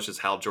reestablishes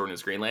Hal Jordan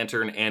as Green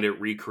Lantern and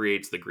it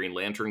recreates the Green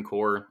Lantern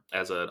Corps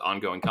as an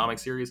ongoing comic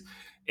series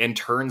and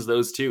turns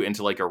those two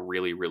into like a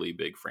really, really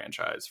big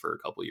franchise for a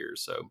couple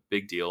years. So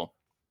big deal.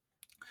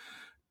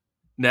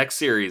 Next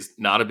series,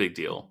 not a big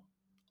deal.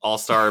 All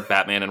Star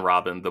Batman and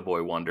Robin, The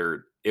Boy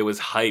Wonder. It was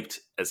hyped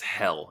as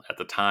hell at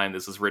the time.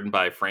 This was written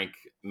by Frank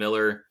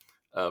Miller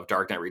of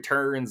Dark Knight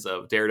Returns,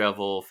 of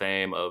Daredevil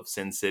fame, of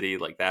Sin City,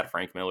 like that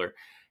Frank Miller.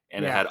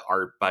 And it Yeah. had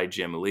art by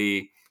Jim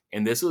Lee.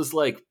 And this was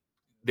like,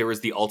 there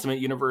was the Ultimate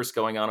Universe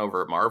going on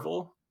over at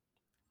Marvel.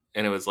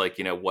 And it was like,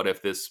 what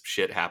if this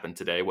shit happened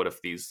today? What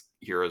if these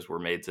heroes were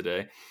made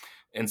today?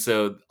 And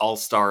so All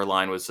Star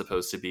line was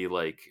supposed to be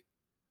like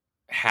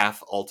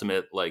half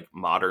ultimate, like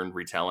modern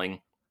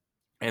retelling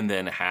and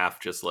then half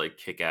just like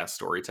kick-ass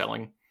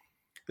storytelling.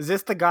 Is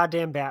this the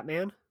goddamn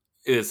Batman?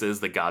 This is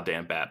the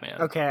goddamn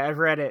Batman. Okay, I've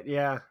read it.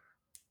 Yeah.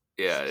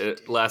 Yeah,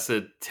 it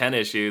lasted 10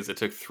 issues. It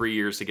took 3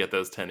 years to get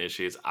those 10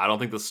 issues. I don't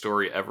think the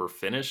story ever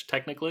finished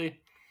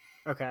technically.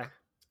 Okay.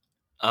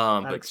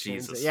 That But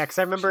explains it. Yeah, because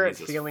I remember it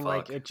Jesus feeling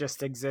like fuck. it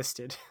just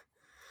existed.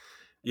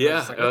 And I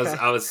was just Yeah, like, I was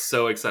okay. I was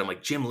so excited. I'm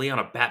like, Jim Lee on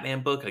a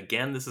Batman book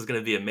again? This is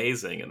gonna be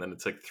amazing. And then it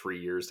took 3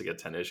 years to get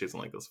 10 issues. I'm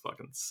like, this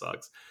fucking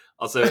sucks.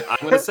 Also, I'm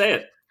gonna say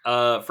it.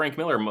 Frank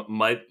Miller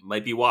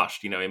might be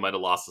washed. He might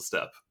have lost a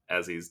step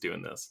as he's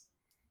doing this.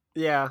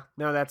 Yeah,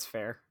 no, that's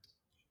fair.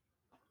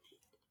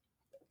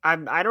 I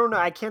don't know.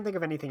 I can't think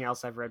of anything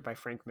else I've read by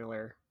Frank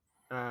Miller.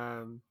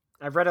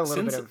 I've read a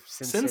little bit of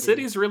Sin Sin City.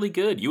 City's really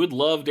good. You would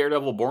love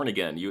Daredevil Born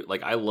Again.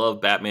 I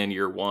love Batman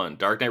Year One.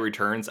 Dark Knight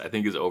Returns I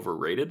think is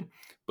overrated,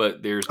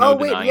 but there's no Oh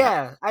wait, denying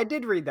yeah, I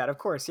did read that. Of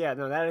course, yeah.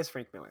 No, that is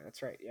Frank Miller.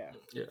 That's right. Yeah.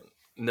 yeah,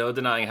 no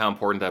denying how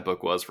important that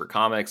book was for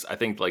comics. I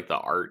think like the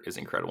art is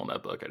incredible in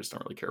that book. I just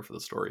don't really care for the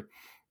story.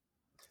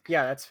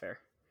 Yeah, that's fair.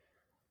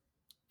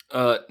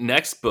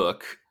 Next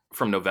book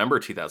from November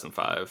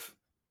 2005.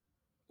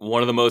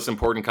 One of the most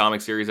important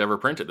comic series ever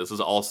printed. This is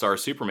All Star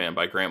Superman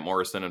by Grant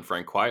Morrison and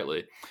Frank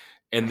Quitely.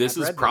 I And this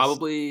have is read this.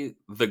 probably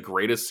the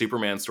greatest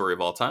Superman story of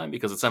all time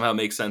because it somehow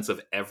makes sense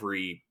of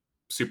every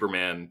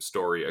Superman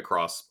story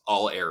across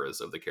all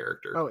eras of the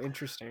character. Oh,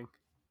 interesting.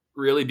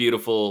 Really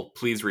beautiful.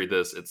 Please read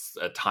this. It's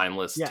a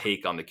timeless Yeah.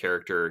 take on the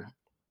character,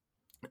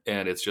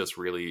 and it's just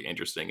really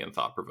interesting and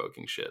thought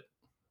provoking shit.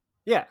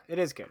 Yeah, it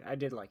is good. I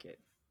did like it.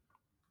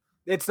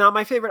 It's not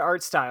my favorite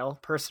art style,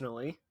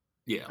 personally.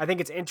 Yeah. I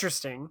think it's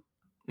interesting.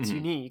 It's Mhm.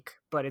 unique,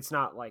 but it's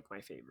not like my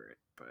favorite.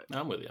 But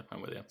I'm with you.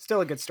 I'm with you.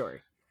 still a good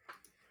story.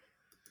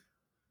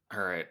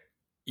 All right.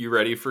 You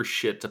ready for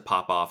shit to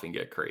pop off and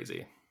get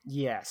crazy?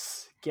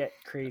 Yes. Get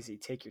crazy.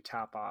 Take your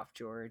top off,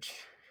 George.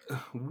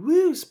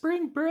 Woo,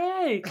 spring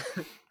break.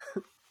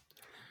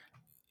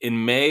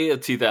 In May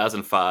of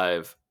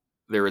 2005,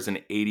 there was an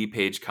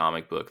 80-page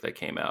comic book that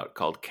came out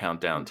called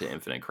Countdown to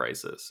Infinite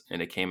Crisis,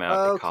 and it came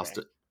out.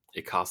 Okay.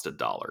 It cost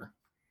 $1,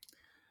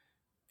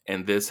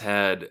 and this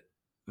had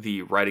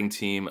the writing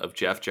team of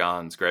Jeff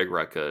Johns, Greg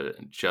Rucka,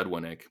 and Judd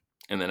Winnick,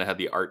 and then it had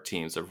the art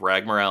teams of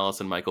Rag Morales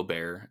and Michael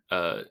Baer,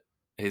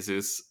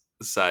 Jesus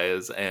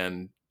Saez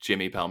and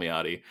Jimmy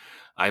Palmiotti,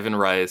 Ivan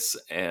Rice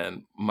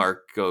and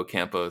Marco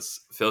Campos,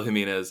 Phil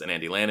Jimenez and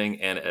Andy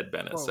Lanning, and Ed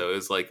Bennett. Whoa. So it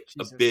was like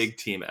a Jesus. big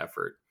team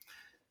effort.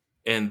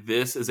 And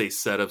this is a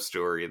setup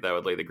story that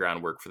would lay the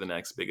groundwork for the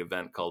next big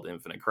event called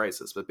Infinite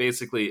Crisis. But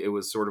basically, it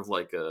was sort of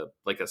like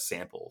a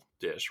sample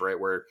dish, right?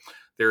 Where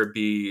there would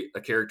be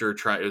a character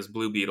it was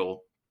Blue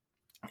Beetle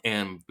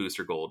and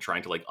Booster Gold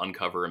trying to like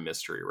uncover a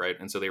mystery, right?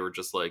 And so they were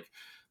just like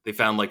they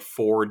found like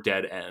 4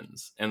 dead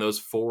ends, and those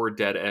 4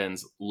 dead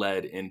ends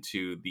led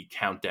into the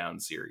Countdown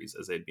series,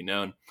 as they'd be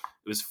known.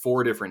 It was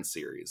 4 different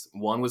series.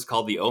 One was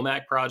called the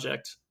OMAC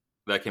Project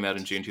that came out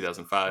in June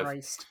 2005.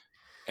 Christ.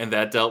 And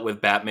that dealt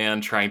with Batman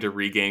trying to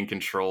regain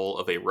control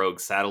of a rogue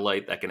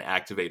satellite that can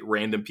activate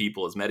random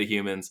people as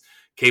metahumans,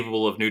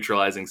 capable of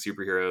neutralizing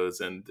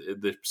superheroes and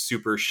the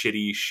super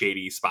shitty,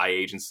 shady spy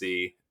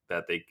agency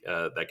that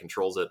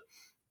controls it.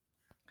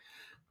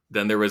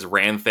 Then there was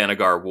Rand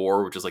Thanagar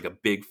War, which is like a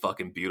big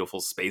fucking beautiful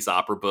space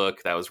opera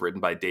book that was written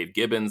by Dave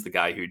Gibbons, the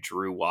guy who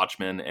drew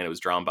Watchmen, and it was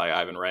drawn by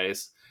Ivan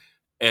Rice.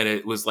 And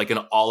it was like an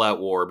all-out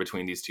war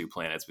between these 2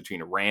 planets,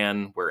 between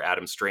Rann, where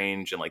Adam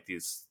Strange and like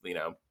these,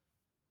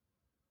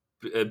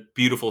 a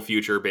beautiful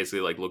future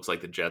basically like looks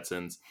like the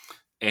Jetsons,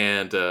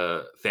 and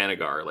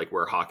Thanagar, like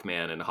where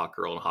Hawkman and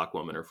Hawkgirl and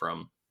Hawkwoman are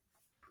from.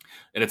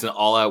 And it's an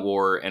all-out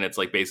war, and it's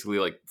like basically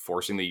like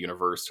forcing the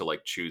universe to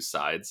like choose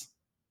sides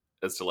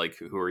as to like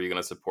who are you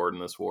going to support in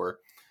this war.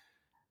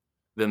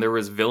 Then there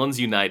was Villains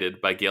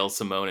United by Gail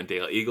Simone and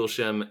Dale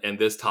Eaglesham, and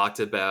this talked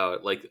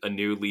about like a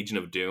new Legion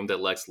of Doom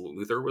that Lex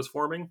Luthor was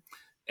forming.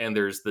 And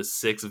there's the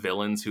 6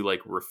 villains who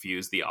like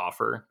refuse the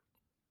offer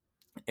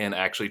and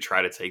actually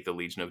try to take the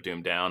Legion of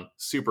Doom down.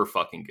 Super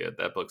fucking good.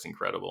 That book's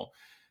incredible.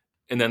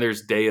 And then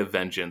there's Day of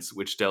Vengeance,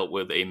 which dealt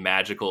with a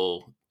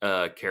magical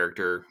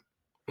character.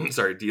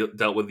 Sorry,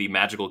 dealt with the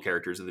magical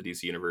characters of the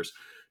DC universe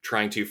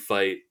trying to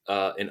fight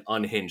an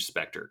unhinged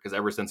Spectre. Because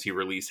ever since he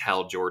released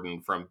Hal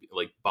Jordan from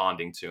like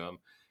bonding to him,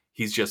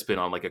 he's just been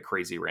on like a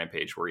crazy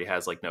rampage where he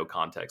has like no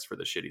context for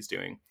the shit he's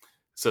doing.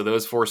 So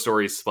those 4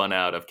 stories spun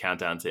out of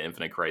Countdown to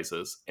Infinite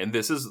Crisis, and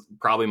this is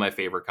probably my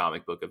favorite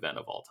comic book event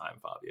of all time,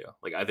 Fabio.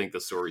 Like I think the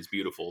story's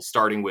beautiful,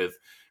 starting with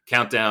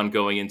Countdown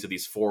going into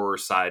these 4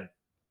 side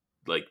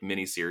like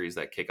mini series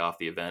that kick off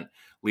the event,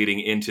 leading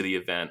into the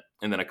event,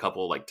 and then a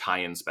couple like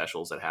tie-in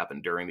specials that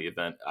happen during the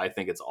event. I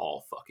think it's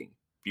all fucking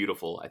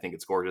beautiful. I think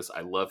it's gorgeous.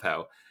 I love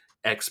how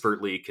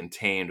expertly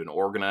contained and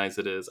organized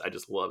it is. I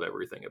just love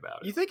everything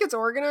about You it. think it's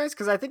organized?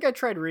 Because I think I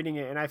tried reading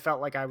it and I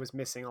felt like I was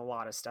missing a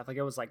lot of stuff. Like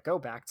it was like, go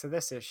back to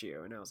this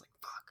issue, and I was like,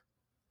 fuck.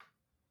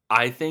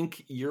 I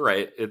think you're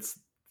right. It's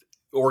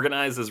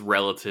organized is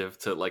relative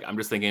to like I'm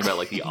just thinking about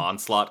like the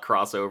Onslaught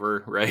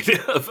crossover, right?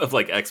 of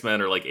like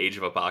X-Men or like Age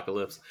of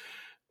Apocalypse,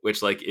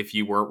 which like if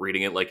you weren't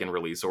reading it like in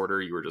release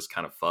order, you were just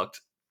kind of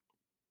fucked.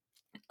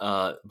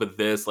 But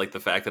this, like the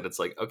fact that it's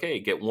like, okay,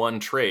 get one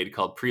trade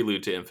called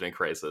Prelude to Infinite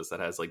Crisis that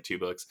has like 2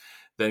 books,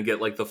 then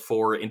get like the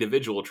 4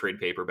 individual trade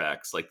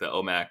paperbacks, like the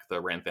OMAC,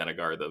 the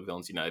Ranthanagar, the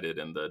Villains United,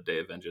 and the Day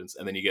of Vengeance,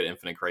 and then you get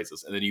Infinite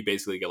Crisis, and then you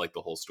basically get like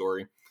the whole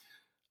story.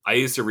 I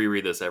used to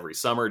reread this every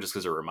summer just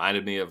because it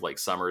reminded me of like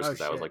summers, Oh because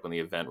that was shit. like when the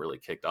event really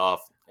kicked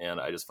off, and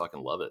I just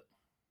fucking love it.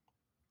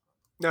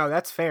 No,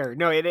 that's fair.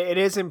 No, it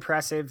is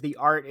impressive. The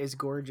art is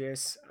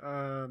gorgeous.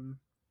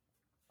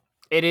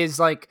 It is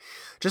like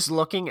just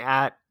looking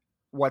at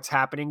what's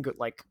happening.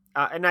 Like,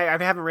 and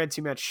I haven't read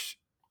too much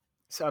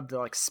of the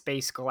like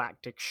space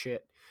galactic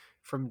shit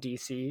from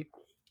DC,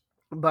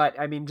 but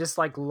I mean, just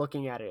like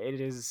looking at it,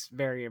 it is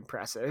very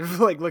impressive.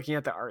 Like looking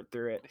at the art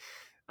through it.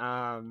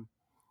 Um,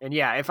 and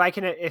yeah, if I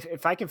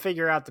can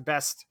figure out the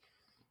best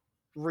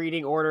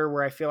reading order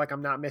where I feel like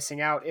I'm not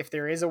missing out, if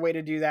there is a way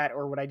to do that,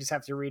 or would I just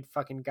have to read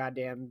fucking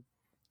goddamn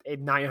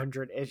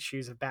 900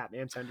 issues of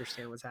Batman to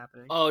understand what's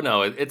happening? Oh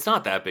no, it's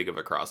not that big of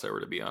a crossover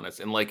to be honest.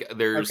 And like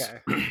there's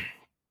Okay.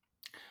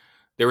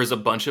 there was a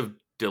bunch of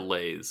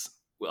delays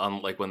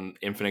on like when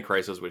Infinite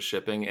Crisis was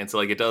shipping, and so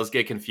like it does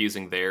get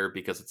confusing there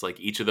because it's like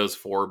each of those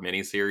 4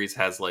 miniseries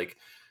has like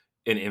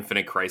an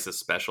Infinite Crisis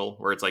special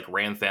where it's like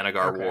Ran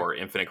Thanagar Okay. War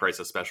Infinite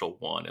Crisis Special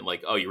 1, and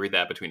like, oh, you read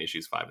that between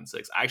issues 5 and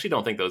 6. I actually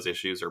don't think those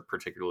issues are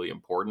particularly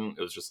important.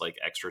 It was just like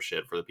extra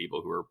shit for the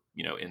people who are,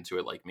 you know, into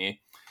it like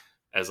me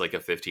as like a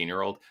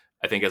 15-year-old.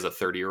 I think as a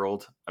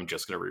 30-year-old, I'm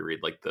just gonna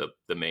reread like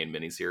the main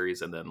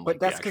miniseries and then But like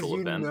the that's because actual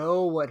you event.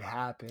 know what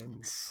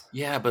happens.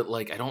 Yeah, but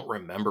like I don't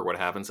remember what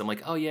happens. I'm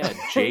like, oh yeah,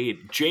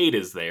 Jade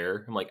is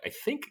there. I'm like, I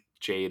think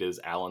Jade is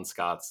Alan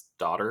Scott's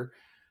daughter.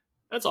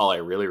 That's all I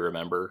really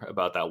remember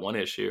about that one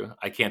issue.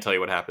 I can't tell you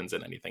what happens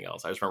in anything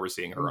else. I just remember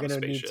seeing I'm her on a gonna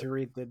need spaceship. to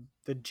read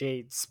the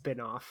Jade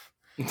spin-off.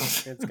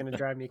 It's gonna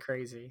drive me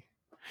crazy.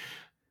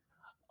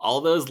 All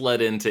those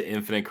led into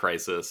Infinite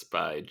Crisis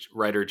by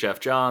writer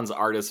Jeff Johns,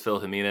 artist Phil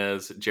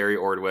Jimenez, Jerry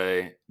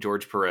Ordway,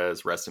 George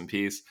Perez, rest in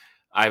peace,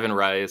 Ivan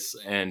Rice,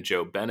 and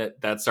Joe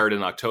Bennett. That started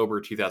in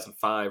October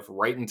 2005,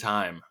 right in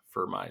time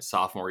for my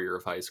sophomore year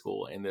of high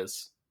school. And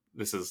this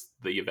is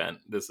the event.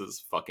 This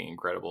is fucking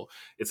incredible.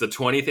 It's the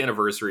 20th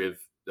anniversary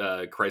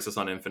of Crisis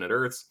on Infinite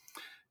Earths,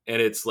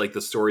 and it's like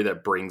the story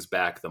that brings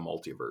back the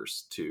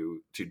multiverse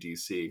to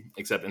DC.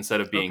 Except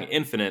instead of being Okay.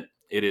 infinite,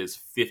 it is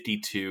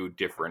 52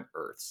 different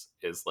Earths.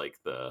 Is like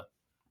the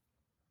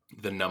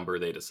number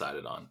they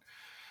decided on.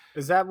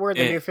 Is that where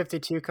the And new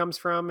 52 comes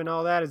from and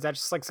all that? Is that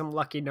just like some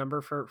lucky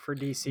number for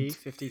DC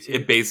 52?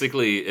 it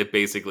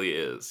basically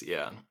is,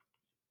 yeah.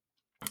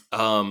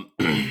 Um,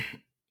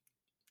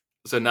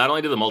 so not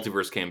only did the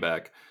multiverse came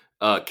back,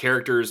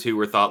 characters who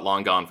were thought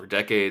long gone for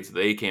decades,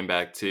 they came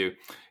back too.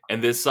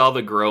 And this saw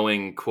the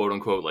growing quote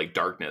unquote like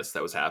darkness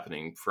that was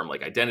happening from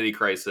like Identity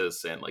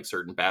Crisis and like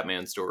certain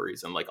Batman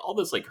stories and like all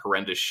this like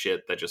horrendous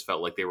shit that just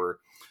felt like they were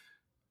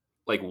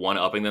like one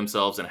upping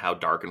themselves and how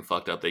dark and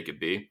fucked up they could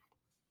be.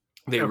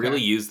 They Okay.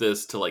 really used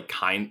this to like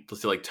to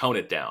like tone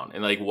it down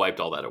and like wiped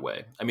all that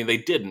away. I mean, they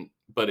didn't,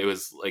 but it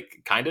was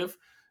like kind of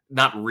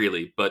not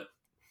really, but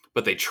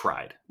they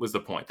tried was the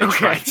point. They Okay.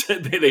 tried to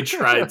they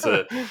tried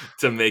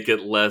to make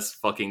it less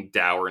fucking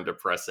dour and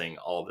depressing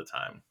all the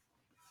time.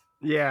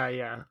 Yeah,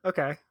 yeah.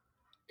 Okay.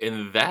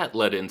 And that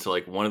led into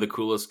like one of the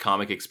coolest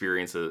comic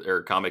experiences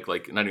or comic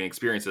like not even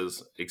experience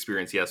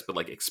yes, but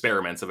like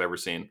experiments I've ever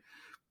seen.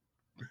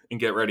 And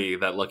get ready,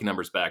 that lucky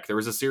number's back. There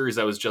was a series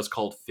that was just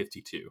called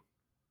 52.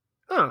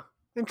 Oh,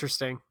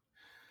 interesting.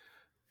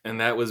 And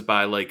that was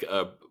by like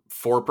a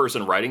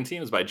 4-person writing team.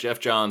 It was by Jeff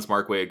Johns,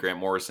 Mark Waid, Grant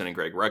Morrison, and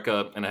Greg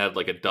Rucka, and it had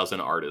like a dozen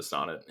artists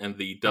on it. And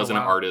the Oh dozen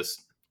wow.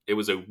 artists, it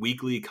was a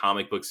weekly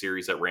comic book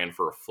series that ran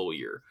for a full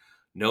year.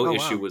 No Oh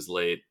issue wow. was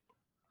late.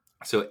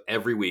 So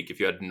every week, if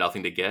you had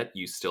nothing to get,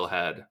 you still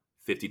had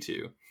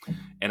 52.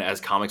 And as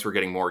comics were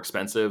getting more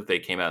expensive, they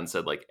came out and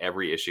said like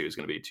every issue is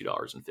going to be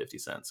 $2.50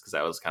 because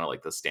that was kind of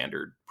like the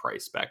standard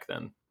price back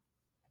then.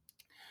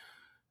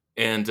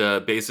 And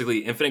basically,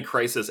 Infinite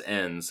Crisis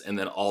ends, and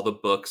then all the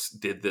books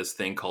did this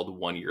thing called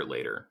 1 year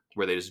later,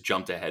 where they just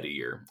jumped ahead a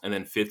year. And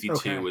then 52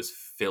 Okay. was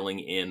filling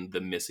in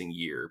the missing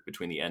year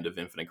between the end of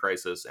Infinite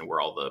Crisis and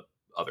where all the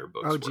other Oh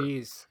books were.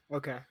 geez.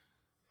 Okay.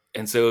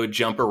 And so it would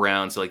jump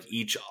around. So like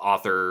each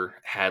author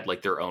had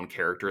like their own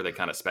character they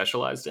kind of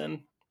specialized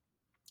in.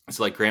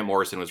 So like Grant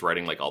Morrison was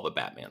writing like all the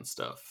Batman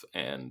stuff,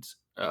 and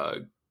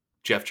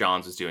Jeff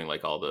Johns was doing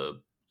like all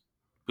the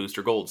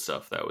Booster Gold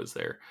stuff that was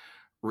there.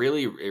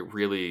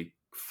 Really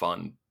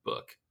fun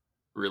book.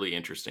 Really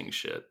interesting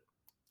shit.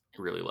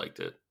 Really liked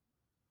it.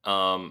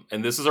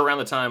 And this is around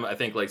the time I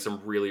think like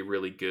some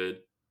really good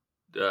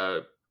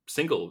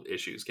single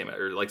issues came out,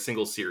 or like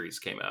single series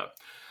came out.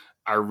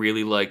 I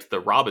really liked the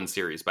Robin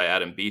series by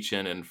Adam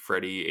Beechin and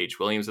Freddie H.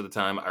 Williams at the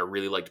time. I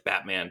really liked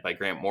Batman by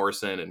Grant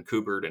Morrison and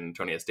Kubert and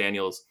Tony S.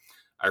 Daniels.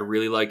 I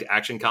really liked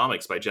Action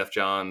Comics by Jeff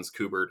Johns,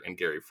 Kubert, and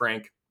Gary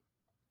Frank.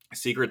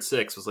 Secret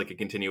Six was like a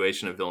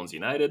continuation of Villains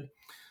United,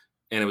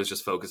 and it was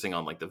just focusing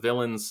on like the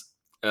villains.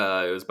 It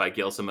was by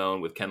Gail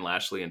Simone with Ken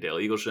Lashley and Dale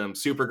Eaglesham.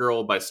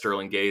 Supergirl by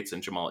Sterling Gates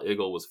and Jamal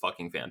Igle was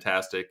fucking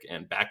fantastic.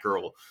 And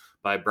Batgirl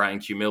by Brian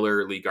Q.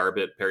 Miller, Lee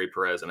Garbett, Perry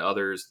Perez, and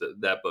others.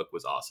 That book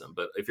was awesome.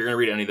 But if you're going to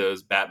read any of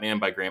those, Batman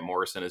by Grant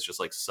Morrison is just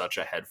like such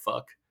a head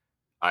fuck.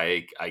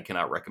 I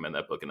cannot recommend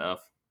that book enough.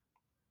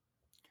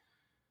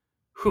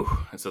 Whew.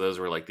 And so those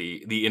were like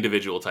the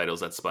individual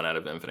titles that spun out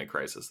of Infinite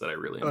Crisis that I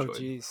really Oh enjoyed.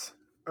 geez.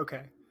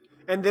 Okay.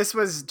 And this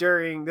was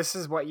during. This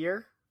is what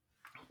year?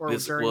 Or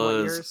This during what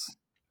was years?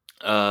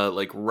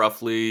 like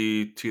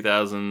roughly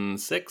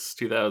 2006,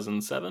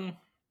 2007.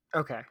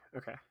 Okay.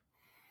 Okay.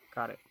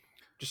 Got it.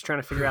 Just trying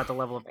to figure out the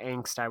level of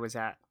angst I was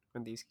at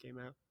when these came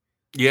out.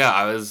 Yeah,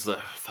 I was I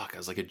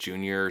was like a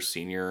junior,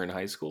 senior in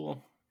high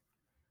school.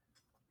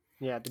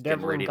 Yeah, The Getting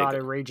Devil and ready to God go.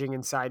 Are Raging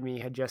Inside Me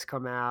had just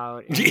come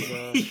out.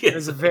 It was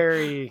Yes. a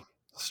very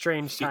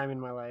strange time in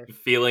my life.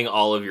 Feeling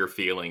all of your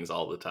feelings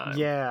all the time.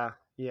 Yeah,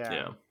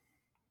 yeah.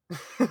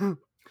 Yeah.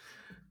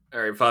 All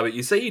right, Fabio,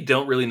 you say you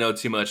don't really know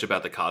too much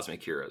about the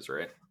Cosmic Heroes,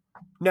 right?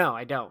 No,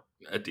 I don't.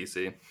 At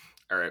DC.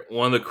 All right.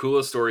 One of the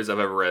coolest stories I've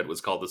ever read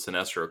was called the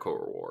Sinestro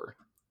Core War.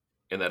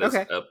 And that is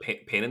Okay. a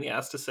pain in the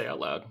ass to say out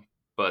loud.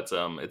 But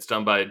it's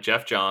done by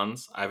Jeff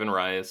Johns, Ivan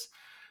Reis,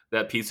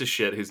 that piece of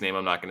shit whose name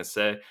I'm not going to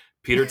say,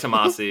 Peter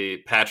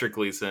Tomasi, Patrick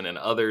Gleason, and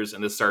others.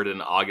 And this started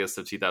in August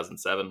of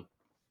 2007.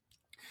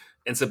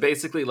 And so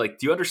basically, like,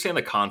 do you understand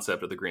the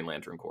concept of the Green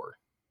Lantern Corps?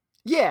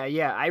 Yeah,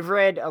 yeah. I've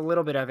read a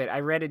little bit of it. I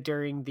read it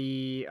during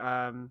the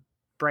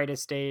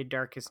Brightest Day,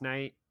 Darkest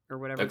Night, or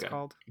whatever it's Okay.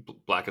 called.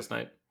 Blackest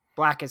Night?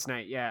 Blackest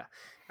Night, yeah.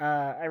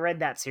 I read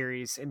that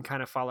series and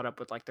kind of followed up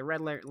with like the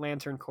Red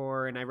Lantern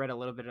Corps, and I read a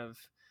little bit of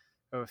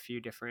a few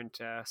different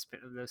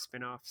those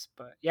spin-offs.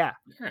 But yeah.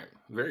 All right.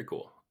 Very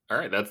cool. All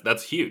right,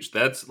 that's huge.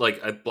 That's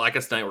like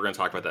Blackest Night. We're going to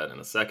talk about that in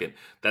a second.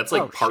 That's Oh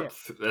like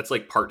shit. that's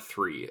like part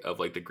 3 of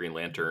like the Green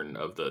Lantern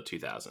of the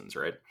 2000s,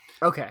 right?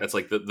 Okay. That's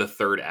like the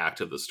third act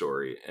of the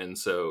story. And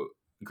so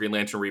Green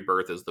Lantern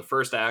Rebirth is the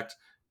first act,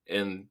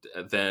 and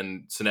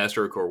then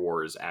Sinestro Corps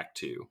War is act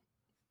 2.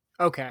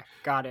 Okay,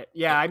 got it.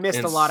 Yeah, I missed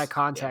And a lot of yeah.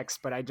 context,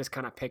 but I just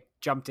kind of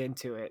jumped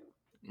into it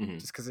Mhm.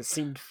 just because it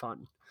seemed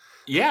fun.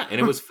 Yeah, and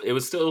it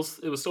was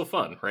still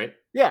fun, right?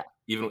 Yeah,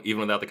 Even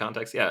without the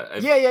context. Yeah.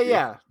 yeah, yeah,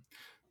 yeah.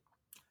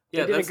 They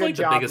Yeah, did a that's good like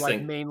the job, biggest like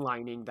thing.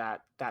 mainlining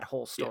that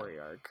whole Yeah. story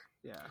arc.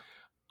 Yeah,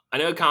 I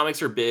know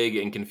comics are big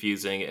and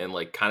confusing and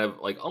like kind of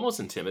like almost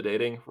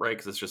intimidating, right?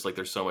 Because it's just like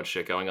there's so much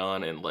shit going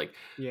on, and like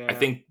I yeah,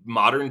 think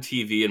modern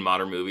TV and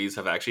modern movies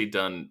have actually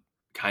done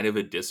kind of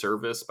a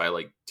disservice by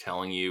like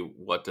telling you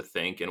what to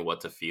think and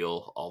what to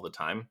feel all the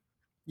time.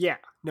 yeah.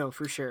 No,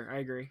 for sure, I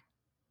agree.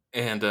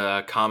 And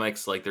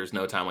comics, like there's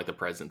no time like the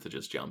present to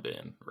just jump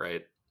in,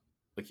 right?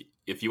 Like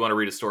if you want to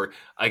read a story,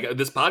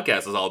 this podcast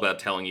is all about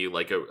telling you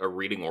like a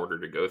reading order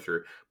to go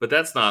through, but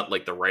that's not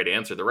like the right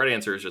answer. The right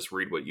answer is just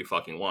read what you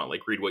fucking want,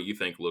 like read what you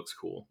think looks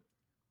cool.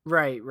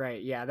 Right,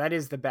 right. Yeah, that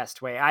is the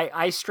best way.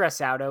 I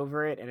stress out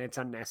over it, and it's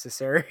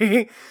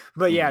unnecessary.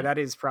 But yeah, Hmm. that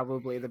is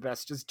probably the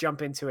best. Just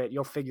jump into it.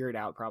 You'll figure it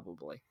out.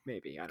 Probably,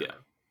 maybe. I don't Yeah.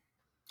 know.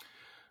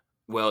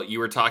 Well, you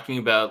were talking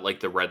about like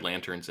the Red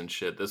Lanterns and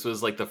shit. This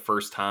was like the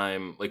first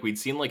time like we'd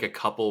seen like a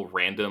couple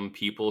random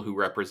people who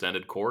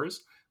represented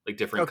cores, like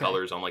different Okay.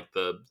 colors on like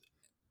the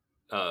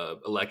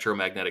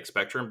electromagnetic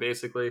spectrum,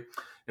 basically.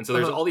 And so Uh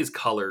there's huh. all these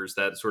colors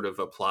that sort of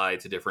apply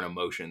to different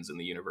emotions in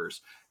the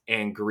universe.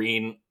 And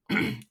green,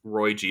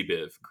 Roy G.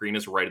 Biv. Green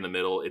is right in the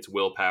middle. It's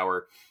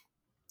willpower.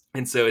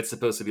 And so it's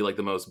supposed to be like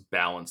the most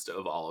balanced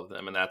of all of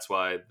them. And that's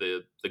why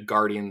the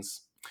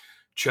Guardians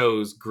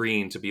chose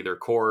green to be their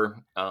core,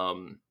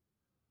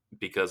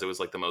 because it was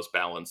like the most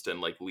balanced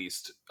and like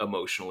least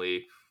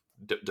emotionally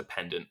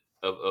dependent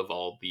of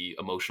all the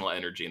emotional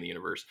energy in the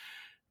universe.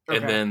 And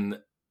Okay.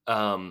 then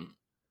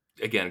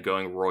again,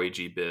 going Roy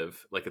G. Biv,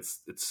 like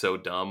it's so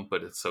dumb,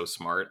 but it's so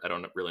smart. I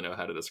don't really know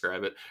how to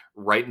describe it.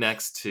 Right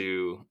next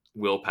to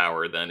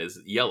willpower, then is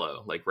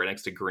yellow. Like right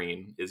next to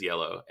green is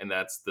yellow, and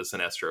that's the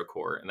Sinestro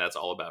Corps, and that's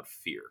all about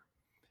fear.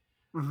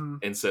 Mm-hmm.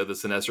 And so the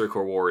Sinestro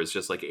Corps War is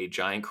just like a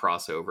giant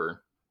crossover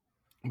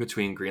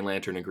between Green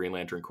Lantern and Green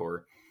Lantern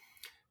Corps,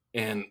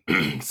 and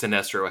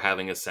Sinestro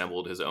having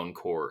assembled his own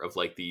core of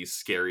like the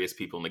scariest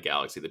people in the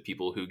galaxy, the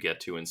people who get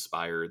to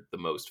inspire the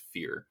most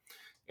fear.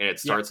 And it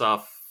Yeah, starts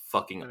off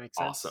fucking that makes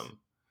sense. awesome,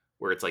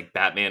 where it's like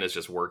Batman is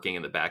just working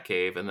in the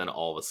Batcave, and then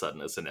all of a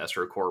sudden a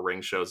Sinestro Corps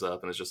ring shows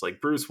up, and it's just like,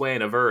 Bruce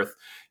Wayne of Earth,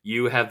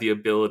 you have the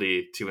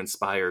ability to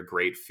inspire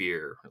great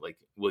fear. Like,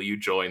 will you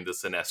join the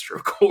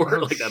Sinestro Corps? Oh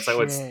Like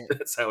shit.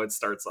 that's how it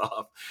starts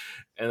off.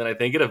 And then I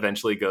think it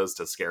eventually goes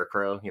to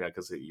Scarecrow,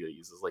 because he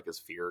uses like his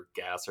fear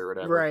gas or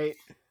whatever, Right.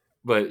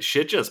 but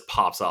shit just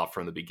pops off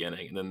from the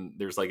beginning. And then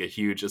there's like a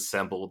huge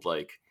assembled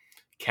like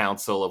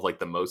council of like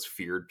the most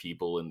feared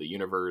people in the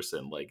universe,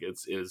 and like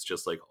it's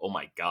just like, oh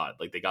my god,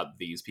 like they got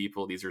these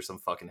people, these are some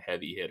fucking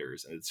heavy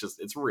hitters, and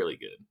it's really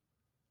good.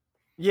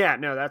 Yeah,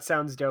 no, that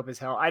sounds dope as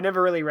hell. I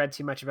never really read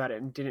too much about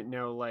it and didn't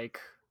know like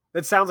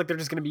it sounds like they're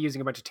just going to be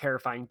using a bunch of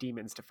terrifying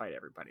demons to fight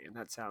everybody, and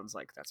that sounds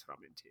like that's what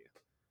I'm into.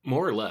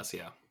 More or less,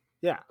 yeah.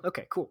 Yeah.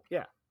 Okay. Cool.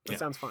 Yeah. That Yeah.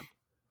 sounds fun.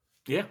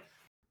 Yeah.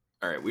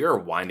 All right, we are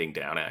winding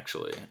down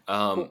actually.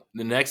 Cool.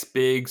 The next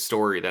big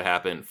story that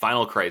happened,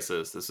 Final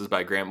Crisis. This is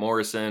by Grant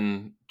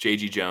Morrison,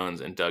 J.G.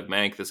 Jones, and Doug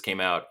Mank. This came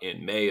out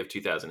in May of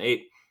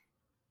 2008.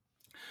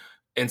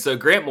 And so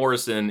Grant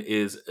Morrison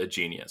is a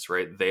genius,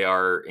 right? They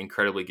are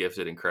incredibly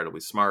gifted, incredibly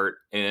smart,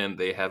 and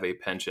they have a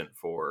penchant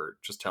for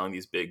just telling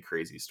these big,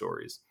 crazy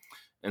stories.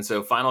 And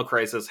so Final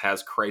Crisis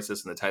has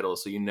crisis in the title,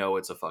 so you know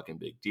it's a fucking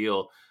big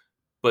deal.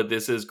 But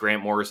this is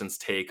Grant Morrison's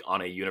take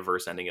on a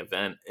universe-ending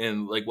event,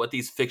 and like what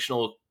these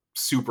fictional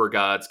super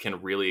gods can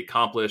really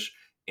accomplish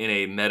in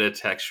a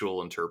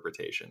metatextual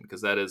interpretation.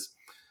 Because that is,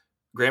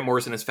 Grant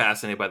Morrison is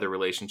fascinated by the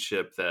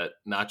relationship that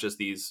not just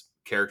these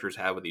characters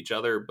have with each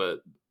other, but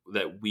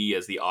that we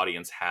as the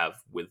audience have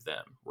with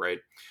them, right?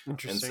 And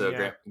Interesting. so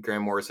Yeah.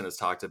 Grant Morrison has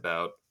talked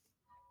about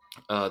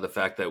the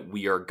fact that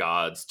we are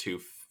gods to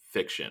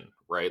fiction,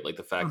 right? Like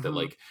the fact that Mm-hmm.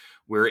 like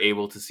we're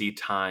able to see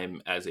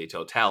time as a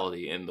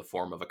totality in the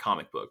form of a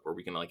comic book, where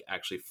we can like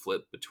actually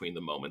flip between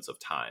the moments of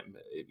time,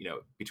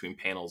 between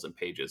panels and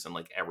pages, and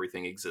like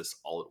everything exists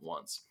all at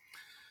once.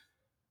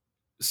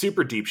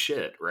 Super deep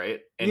shit, right?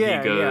 And he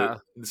Yeah. goes,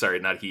 Yeah. sorry,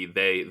 not he,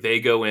 they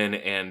go in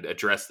and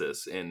address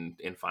this in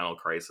Final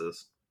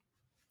Crisis.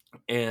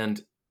 And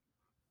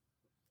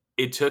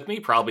it took me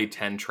probably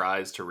 10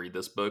 tries to read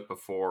this book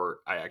before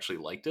I actually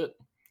liked it.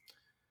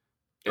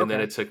 And then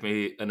Okay. it took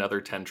me another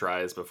 10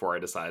 tries before I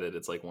decided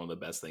it's like one of the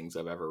best things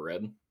I've ever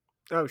read.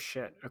 Oh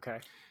shit. Okay.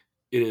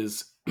 It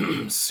is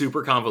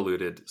super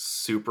convoluted,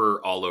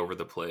 super all over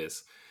the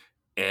place.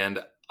 And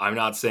I'm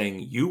not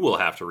saying you will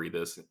have to read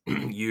this,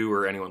 you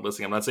or anyone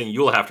listening. I'm not saying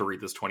you'll have to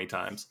read this 20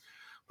 times,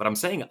 but I'm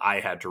saying I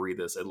had to read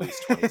this at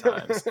least 20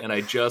 times. And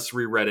I just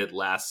reread it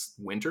last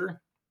winter,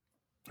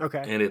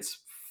 Okay. and it's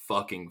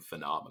fucking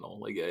phenomenal.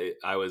 Like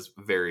I was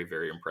very,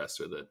 very impressed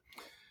with it.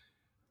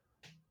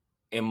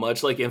 And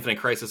much like Infinite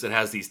Crisis, it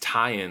has these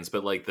tie-ins,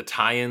 but like the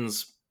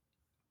tie-ins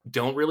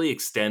don't really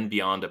extend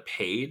beyond a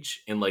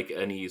page in like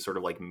any sort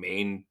of like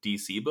main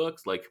DC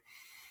books. Like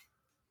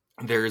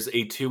there's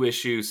a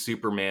 2-issue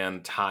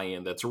Superman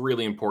tie-in that's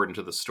really important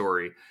to the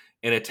story,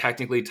 and it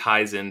technically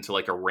ties into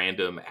like a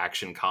random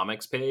Action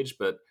Comics page,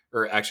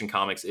 or Action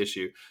Comics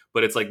issue,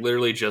 but it's like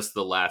literally just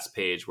the last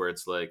page where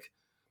it's like,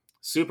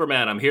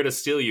 Superman, I'm here to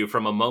steal you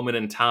from a moment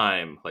in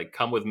time. Like,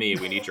 come with me.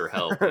 We need your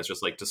help. And it's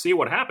just like, to see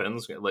what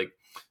happens. Like,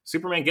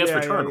 Superman gets Yeah.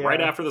 returned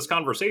right Yeah. after this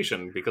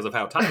conversation because of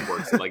how time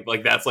works. Like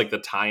that's like the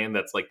tie-in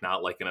that's like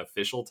not like an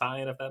official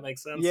tie-in, if that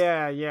makes sense.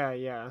 Yeah. Yeah.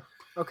 Yeah.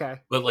 Okay.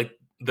 But like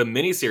the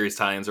miniseries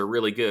tie-ins are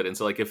really good. And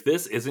so like if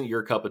this isn't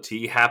your cup of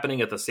tea,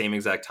 happening at the same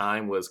exact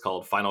time was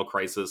called Final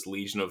Crisis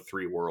Legion of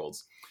Three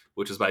Worlds,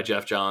 which is by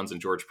Jeff Johns and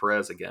George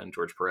Perez. Again,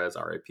 George Perez,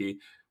 RIP,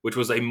 which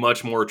was a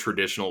much more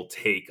traditional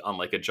take on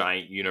like a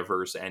giant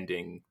universe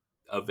ending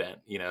event,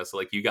 So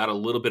like you got a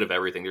little bit of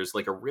everything. There's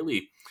like a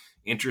really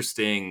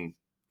interesting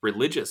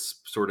religious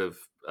sort of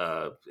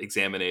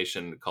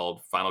examination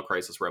called Final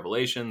Crisis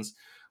Revelations,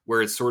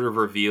 where it's sort of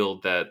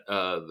revealed that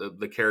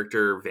the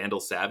character Vandal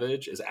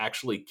Savage is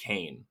actually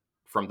Cain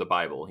from the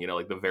Bible.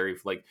 Like the very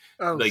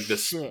Oh like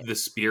shit. the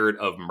spirit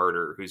of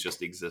murder who's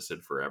just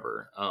existed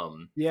forever.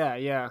 Yeah.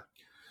 Yeah.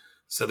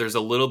 So there's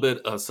a little bit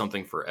of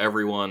something for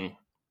everyone.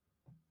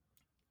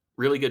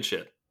 Really good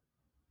shit.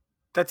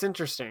 That's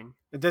interesting.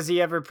 Does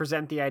he ever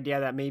present the idea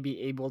that maybe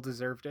Abel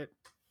deserved it?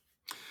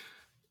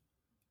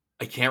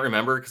 I can't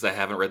remember because I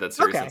haven't read that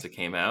series Okay. since it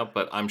came out,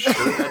 but I'm sure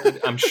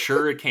I'm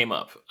sure it came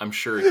up. I'm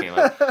sure it came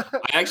up.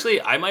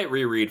 I might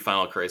reread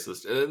Final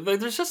Crisis.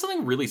 There's just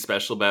something really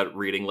special about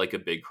reading like a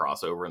big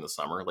crossover in the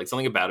summer. Like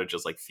something about it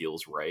just like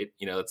feels right.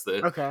 It's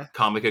the Okay.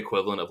 comic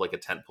equivalent of like a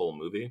tentpole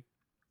movie.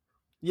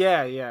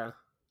 Yeah. Yeah.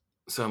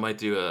 So I might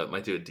do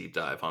a deep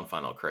dive on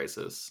Final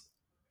Crisis.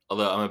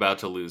 Although I'm about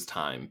to lose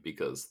time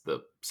because the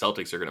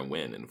Celtics are going to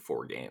win in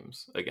 4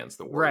 games against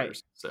the Right,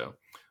 Warriors. So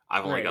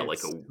I've only right. got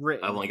It's I've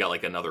written. only got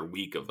like another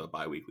week of a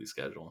biweekly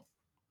schedule.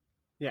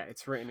 Yeah,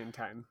 it's written in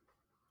time.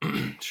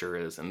 Sure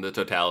is, and the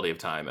totality of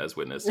time as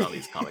witnessed on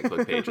these comic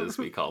book pages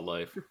we call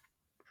life.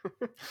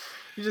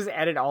 You just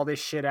edit all this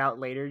shit out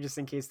later just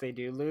in case they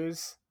do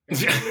lose, and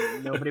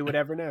then nobody would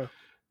ever know.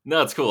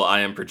 No, it's cool. I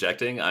am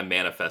projecting. I'm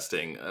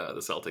manifesting the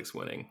Celtics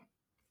winning.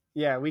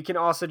 Yeah, we can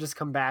also just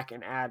come back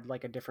and add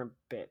like a different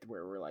bit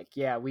where we're like,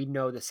 yeah, we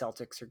know the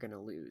Celtics are going to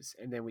lose,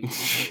 and then we can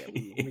just say that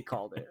we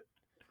called it.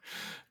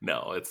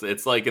 No,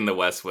 it's like in the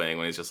West Wing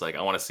when he's just like,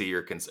 I want to see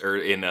your or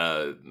in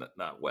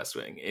not West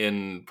Wing,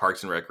 in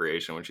Parks and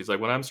Recreation when she's like,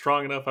 when I'm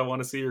strong enough, I want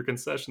to see your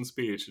concession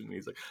speech, and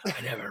he's like, I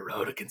never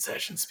wrote a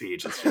concession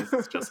speech. It's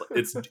just like,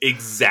 it's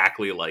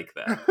exactly like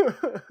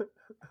that.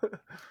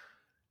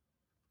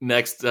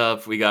 Next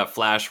up, we got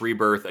Flash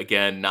Rebirth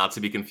again, not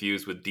to be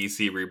confused with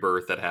DC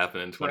Rebirth that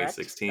happened in Correct. Got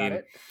 2016.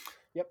 it.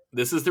 Yep.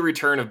 This is the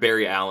return of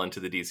Barry Allen to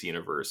the DC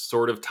universe,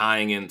 sort of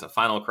tying into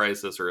Final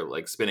Crisis or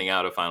like spinning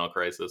out of Final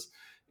Crisis.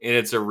 And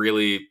it's a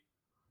really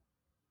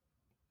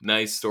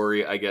nice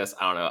story, I guess.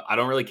 I don't know. I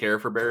don't really care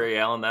for Barry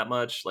Allen that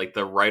much. Like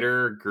the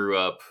writer grew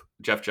up,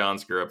 Jeff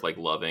Johns grew up like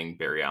loving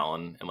Barry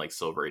Allen and like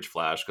Silver Age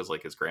Flash because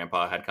like his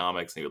grandpa had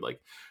comics and he would like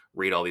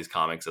read all these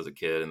comics as a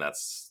kid, and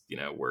that's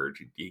where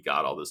he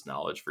got all this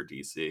knowledge for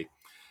DC.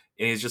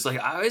 And he's just like,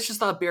 I always just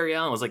thought Barry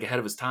Allen was like ahead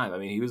of his time. I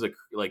mean, he was a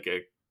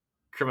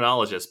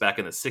criminologist back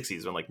in the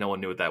 60s when like no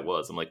one knew what that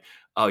was. I'm like,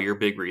 oh, your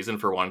big reason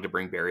for wanting to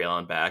bring Barry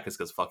Allen back is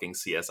because fucking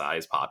CSI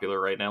is popular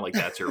right now. Like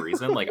that's your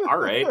reason. Like, all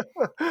right.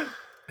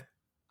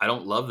 I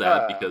don't love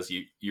that uh, because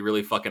you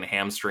really fucking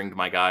hamstringed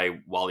my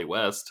guy Wally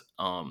West.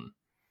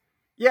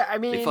 yeah, I They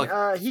mean, he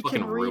fucking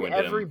can read ruined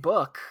every him.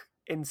 book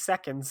in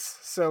seconds.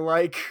 So,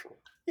 like,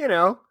 you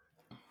know,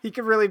 he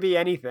could really be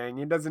anything.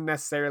 He doesn't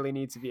necessarily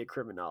need to be a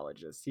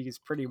criminologist. He's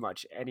pretty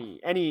much any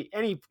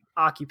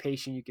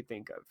occupation you could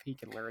think of. He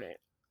can learn it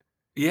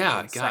Yeah,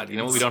 in God, you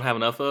know what we seconds. don't have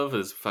enough of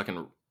is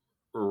fucking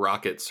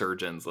rocket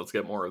surgeons. Let's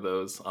get more of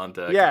those on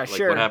deck. Yeah, Like what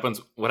sure.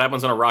 happens when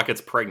a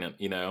rocket's pregnant,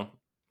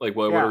 Like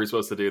what are Yeah, we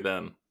supposed to do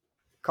then?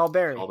 call Call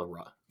Barry.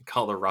 the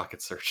call the rocket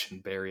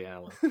surgeon Barry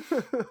Allen.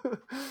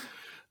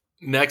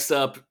 Next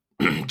up,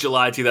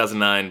 July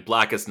 2009,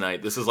 Blackest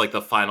Night. This is like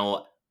the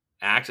final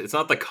act. It's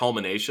not the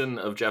culmination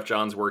of Jeff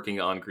Johns working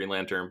on Green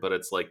Lantern, but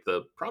it's like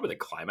probably the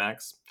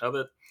climax of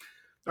it.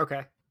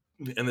 Okay.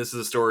 And this is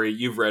a story,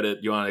 you've read it.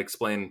 You want to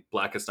explain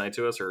Blackest Night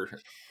to us, or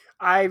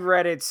I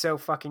read it so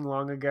fucking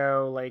long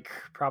ago, like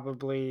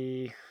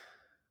probably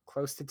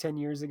close to 10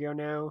 years ago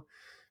now.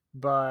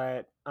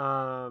 But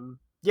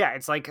yeah,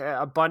 it's like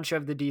a bunch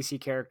of the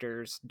DC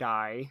characters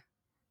die,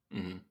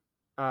 Mhm.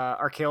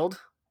 are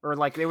killed, or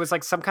like it was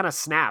like some kind of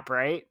snap,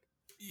 right?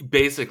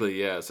 Basically,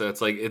 yeah. So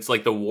it's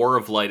like the war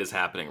of light is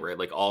happening, right?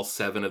 Like all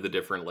 7 of the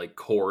different like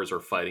cores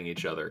are fighting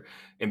each other,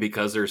 and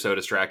because they're so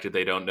distracted,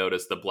 they don't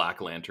notice the Black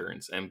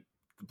Lanterns, and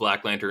the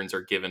Black Lanterns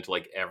are given to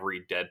like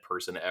every dead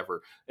person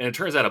ever. And it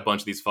turns out a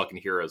bunch of these fucking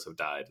heroes have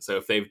died. So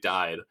if they've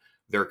died,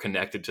 they're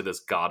connected to this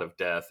god of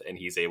death, and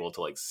he's able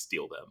to like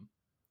steal them.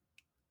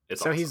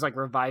 It's So he's awesome. like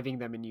reviving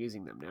them and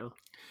using them now.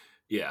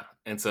 Yeah,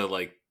 and so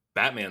like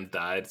Batman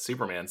died,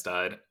 Superman's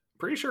died.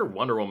 Pretty sure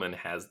Wonder Woman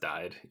has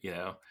died.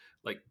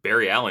 Like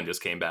Barry Allen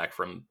just came back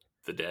from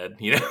the dead.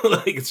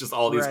 Like it's just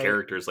all these Right.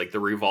 characters. Like the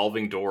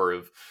revolving door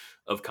of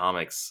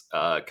comics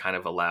kind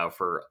of allow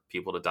for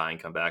people to die and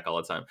come back all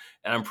the time.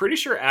 And I'm pretty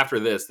sure after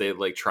this they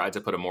like tried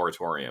to put a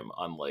moratorium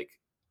on like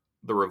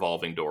the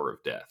revolving door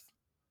of death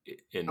Oh,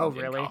 in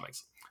really?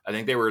 comics. I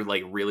think they were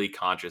like really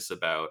conscious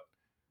about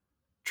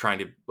trying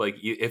to like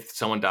if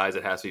someone dies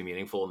it has to be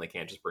meaningful and they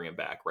can't just bring him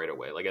back right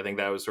away. Like I think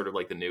that was sort of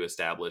like the new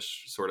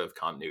established sort of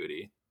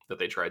continuity that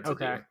they tried to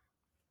Okay. do.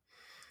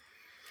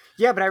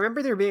 Yeah, but I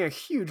remember there being a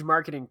huge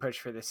marketing push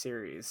for this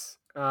series.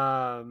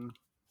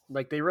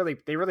 Like they really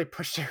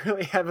pushed it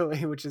really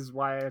heavily, which is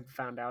why I had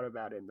found out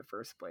about it in the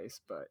first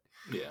place. But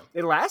Yeah,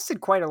 it lasted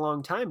quite a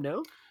long time,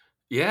 no?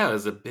 yeah, it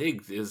was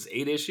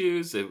 8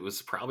 issues. It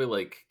was probably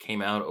like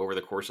came out over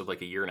the course of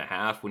like a year and a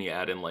half when you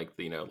add in like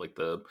like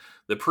the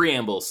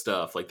preamble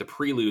stuff, like the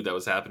prelude that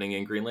was happening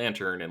in Green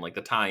Lantern and like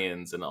the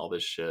tie-ins and all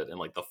this shit and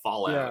like the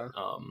fallout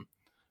Yeah.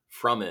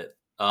 from it.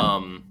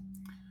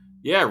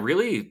 Yeah,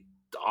 really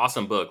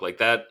awesome book. Like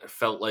that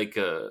felt like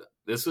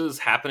this was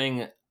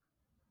happening.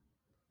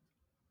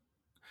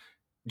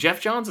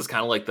 Jeff Johns is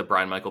kind of like the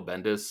Brian Michael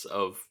Bendis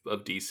of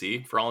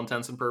DC for all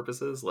intents and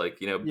purposes. Like,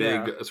 big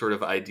Yeah. sort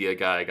of idea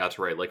guy, got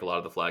to write like a lot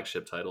of the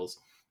flagship titles,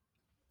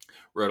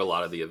 wrote a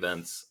lot of the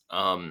events.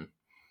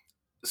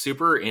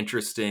 Super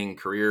interesting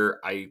career.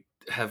 I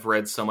have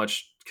read so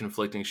much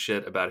conflicting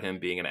shit about him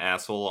being an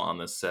asshole on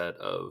the set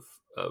of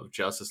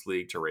Justice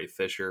League to Ray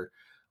Fisher.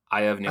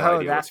 I have no Oh,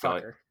 idea that what's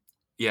going. fucker.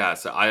 Yeah,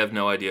 so I have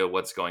no idea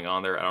what's going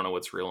on there. I don't know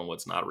what's real and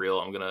what's not real.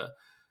 I'm gonna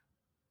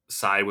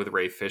side with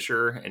Ray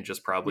Fisher and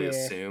just probably Yeah.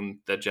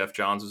 assume that Jeff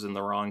Johns was in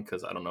the wrong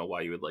because I don't know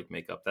why you would like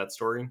make up that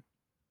story.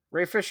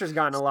 Ray Fisher's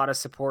gotten a lot of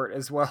support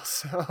as well,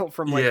 so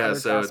from like Yeah, other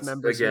so cast it's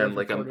members who again have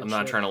like I'm reported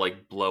not shit. trying to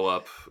like blow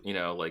up,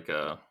 like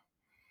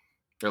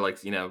or like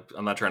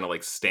I'm not trying to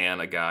like stan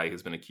a guy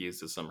who's been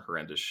accused of some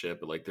horrendous shit,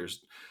 but like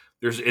there's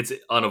it's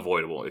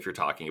unavoidable if you're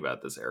talking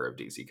about this era of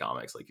DC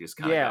Comics. Like you just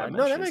kind of got Yeah, to no,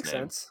 mention that his makes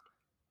name. sense.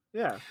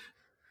 Yeah,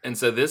 And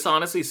so this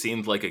honestly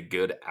seemed like a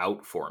good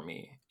out for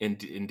me in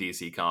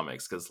DC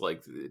Comics because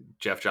like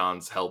Jeff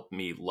Johns helped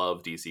me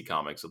love DC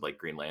Comics with like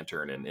Green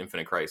Lantern and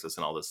Infinite Crisis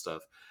and all this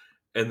stuff.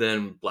 And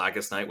then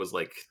Blackest Night was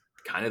like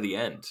kind of the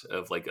end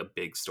of like a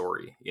big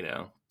story,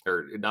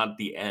 or not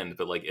the end,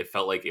 but like it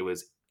felt like it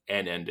was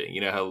an ending.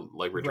 You know how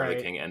like Return of the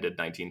right. King ended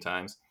 19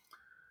 times?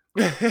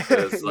 So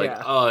it's like,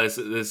 Yeah. oh,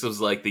 this was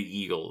like the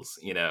Eagles,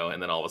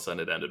 and then all of a sudden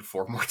it ended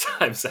four more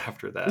times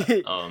after that.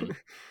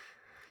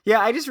 Yeah,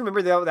 I just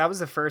remember though that was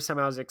the first time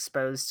I was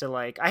exposed to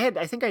like I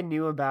think I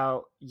knew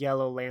about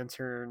Yellow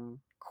Lantern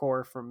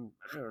Corps from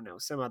I don't know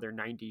some other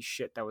 '90s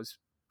shit that was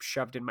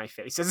shoved in my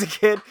face as a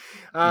kid,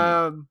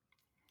 Mhm.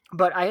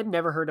 but I had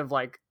never heard of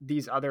like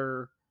these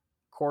other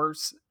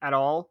corps at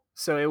all.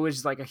 So it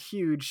was like a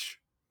huge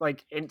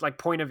like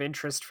point of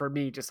interest for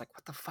me. Just like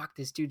what the fuck,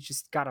 this dude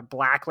just got a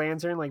Black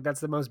Lantern. Like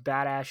that's the most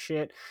badass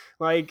shit.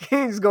 Like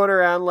he's going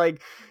around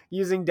like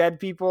using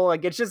dead people.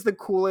 Like it's just the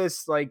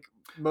coolest like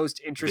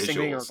most interesting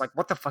thing. I was Visuals. like,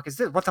 what the fuck is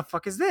this? What the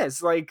fuck is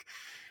this? Like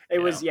it Yeah.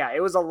 was yeah,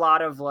 it was a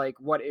lot of like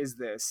what is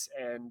this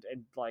and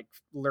like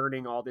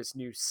learning all this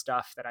new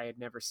stuff that I had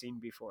never seen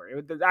before.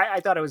 I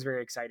thought it was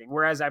very exciting.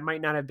 Whereas I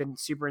might not have been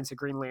super into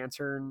Green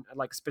Lantern,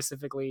 like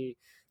specifically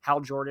Hal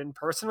Jordan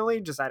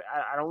personally. Just I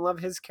don't love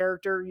his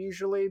character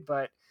usually,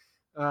 but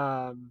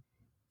um,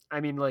 I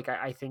mean like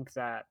I think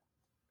that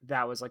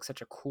that was like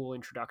such a cool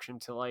introduction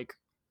to like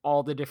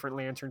all the different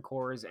Lantern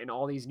Corps and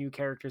all these new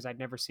characters I'd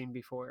never seen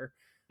before.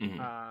 Mhm.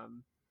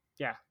 Um,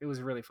 yeah, it was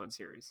a really fun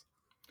series.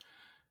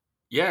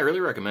 Yeah, I really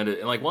recommend it.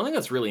 And like one thing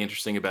that's really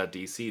interesting about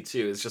DC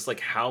too is just like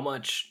how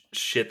much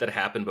shit that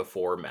happened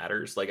before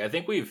matters. Like I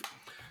think we've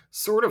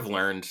sort of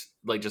learned,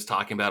 like just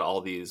talking about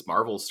all these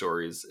Marvel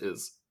stories,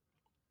 is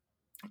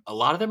a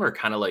lot of them are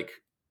kind of like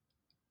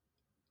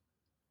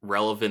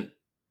relevant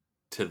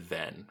to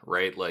then,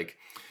 right? Like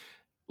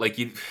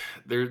you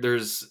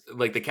there's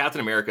like the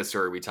Captain America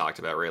story we talked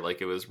about, right?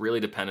 Like it was really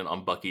dependent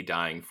on Bucky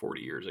dying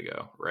 40 years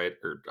ago, right?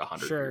 Or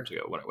 100 years Sure.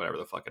 ago, whatever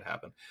the fuck had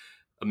happened.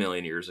 A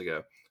million years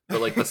ago. But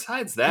like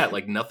besides that,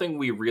 like nothing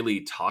we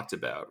really talked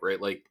about, right?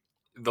 Like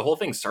the whole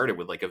thing started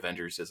with like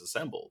Avengers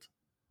Disassembled,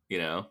 you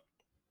know?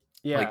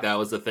 Like Yeah, that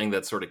was the thing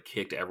that sort of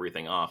kicked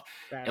everything off.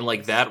 And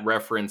like badass. that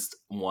referenced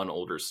one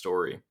older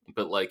story.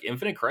 But like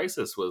Infinite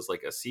Crisis was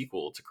like a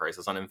sequel to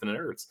Crisis on Infinite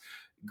Earths.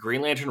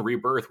 Green Lantern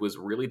Rebirth was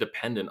really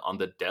dependent on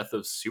the death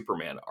of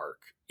Superman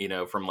arc,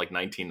 from like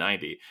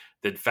 1990.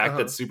 The fact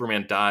that Uh-huh.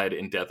 Superman died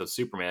in Death of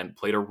Superman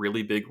played a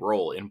really big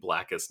role in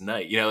Blackest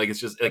Night. Like it's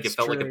just like it That's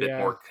felt like a true, bit yeah.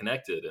 more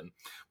connected. And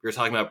we were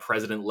talking about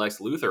President Lex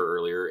Luthor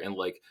earlier, and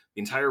like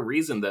the entire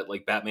reason that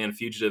like Batman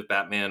Fugitive,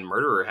 Batman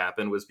Murderer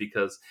happened was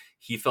because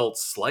he felt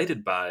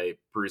slighted by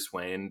Bruce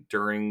Wayne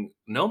during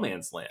No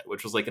Man's Land,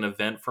 which was like an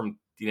event from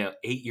 8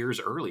 years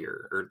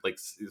earlier, or like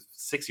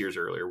 6 years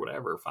earlier,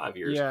 whatever, 5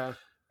 years. Yeah.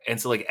 And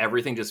so like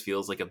everything just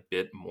feels like a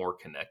bit more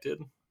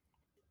connected.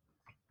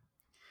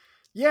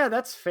 Yeah,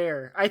 that's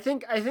fair. I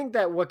think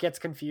that what gets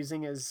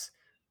confusing is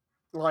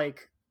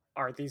like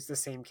are these the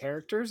same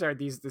characters? Are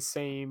these the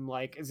same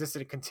like is this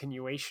a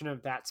continuation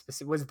of that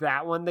specific was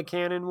that one the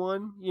canon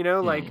one?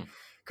 Like Hmm.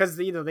 cuz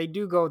they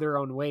do go their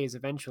own ways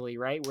eventually,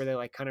 right? Where they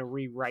like kind of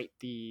rewrite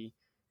the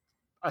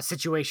a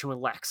situation with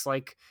Lex.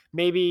 Like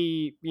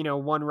maybe,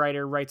 one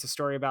writer writes a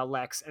story about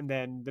Lex and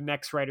then the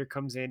next writer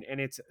comes in and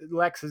it's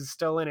Lex is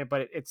still in it,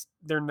 but it's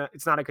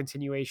not a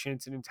continuation,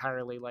 it's an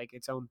entirely like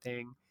its own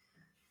thing.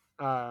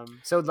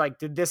 So like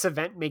did this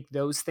event make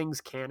those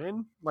things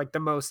canon? Like the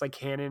most like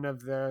canon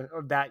of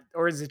that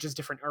or is it just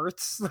different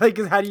Earths? Like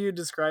how do you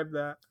describe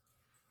that?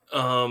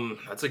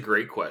 That's a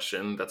great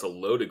question. That's a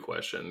loaded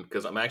question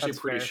because I'm actually That's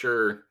pretty fair.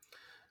 sure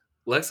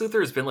Lex Luthor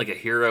has been like a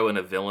hero and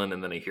a villain,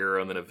 and then a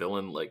hero and then a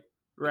villain. Like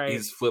Right.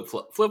 he's flip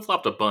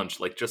flopped a bunch,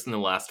 like just in the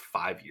last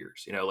 5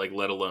 years. Like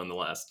let alone the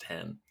last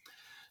 10.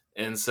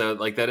 And so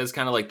like that is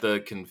kind of like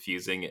the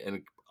confusing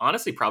and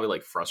honestly probably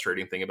like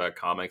frustrating thing about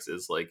comics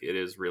is like it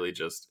is really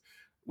just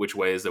which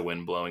way is the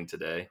wind blowing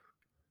today,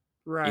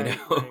 Right,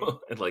 right.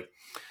 and like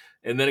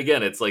and then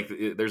again it's like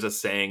there's a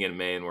saying in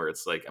Maine where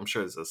it's like I'm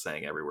sure there's a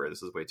saying everywhere.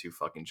 This is way too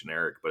fucking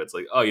generic, but it's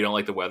like, oh, you don't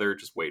like the weather,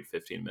 just wait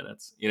 15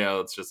 minutes.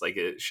 It's just like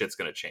shit's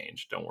gonna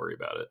change, don't worry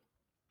about it.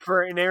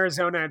 For in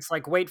Arizona, it's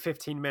like wait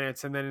 15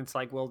 minutes and then it's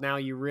like, well, now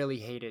you really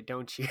hate it,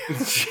 don't you?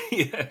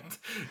 Yeah.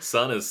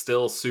 Sun is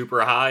still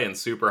super high and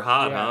super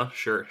hot, Yeah. huh?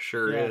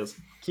 Sure Yeah. is.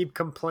 Keep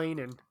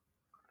complaining.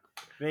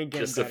 It ain't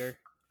getting Just a better.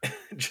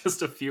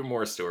 just a few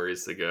more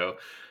stories to go.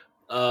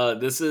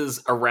 This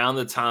is around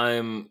the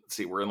time. Let's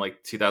see, we're in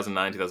like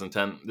 2009,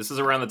 2010. This is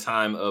around the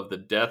time of the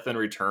death and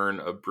return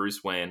of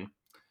Bruce Wayne.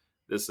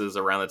 This is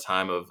around the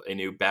time of a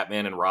new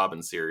Batman and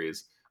Robin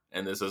series,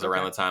 and this is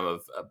around Okay. the time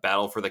of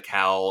Battle for the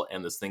Cowl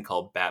and this thing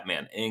called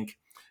Batman Inc.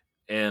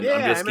 And I'm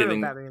Yeah, I just remember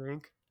giving Batman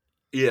Inc.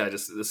 Yeah,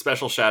 just a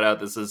special shout out.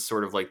 This is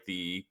sort of like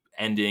the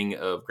ending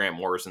of Grant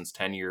Morrison's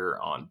tenure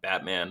on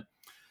Batman.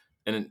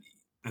 And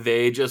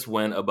they just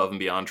went above and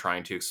beyond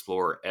trying to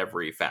explore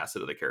every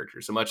facet of the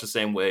character. So much the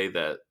same way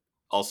that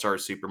All Star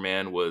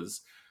Superman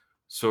was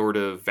sort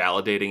of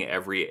validating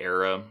every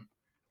era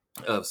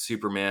of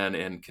Superman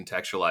and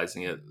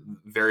contextualizing it,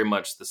 very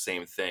much the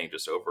same thing,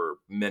 just over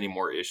many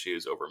more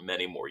issues, over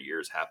many more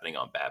years happening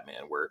on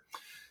Batman, where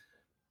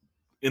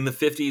in the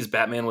 50s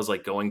Batman was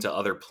like going to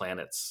other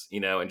planets,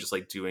 and just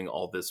like doing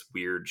all this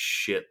weird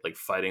shit, like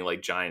fighting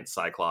like giant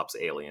cyclops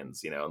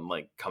aliens, and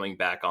like coming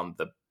back on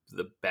the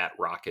bat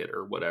rocket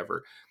or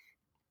whatever.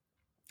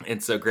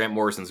 And so Grant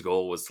Morrison's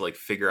goal was to like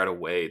figure out a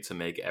way to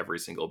make every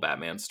single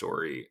Batman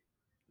story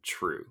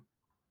true.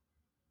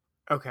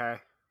 Okay.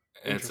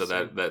 And so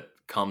Interesting. that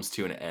comes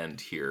to an end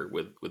here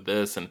with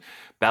this. And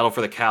Battle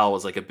for the Cowl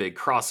was like a big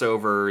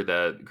crossover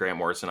that Grant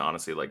Morrison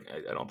honestly, like,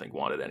 I don't think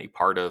wanted any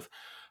part of,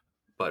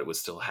 but it was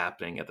still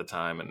happening at the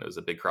time, and it was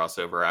a big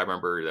crossover. I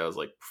remember that was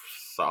like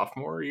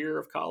sophomore year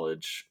of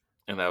college,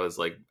 and that was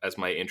like as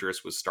my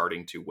interest was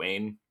starting to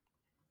wane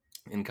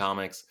in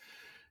comics.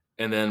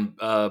 And then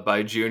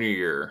by junior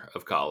year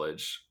of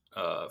college,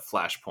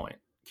 Flashpoint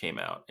came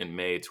out in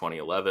May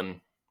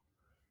 2011.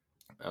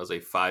 That was a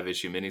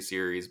 5-issue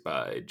miniseries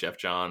by Jeff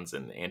Johns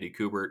and Andy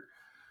Kubert.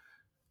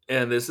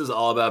 And this is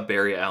all about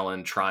Barry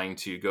Allen trying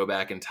to go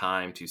back in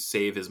time to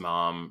save his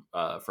mom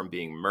from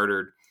being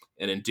murdered.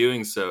 And in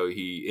doing so,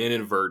 he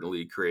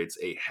inadvertently creates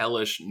a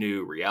hellish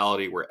new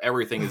reality where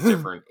everything is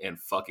different and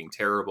fucking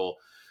terrible.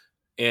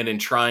 And in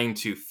trying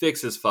to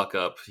fix his fuck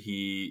up,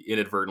 he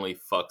inadvertently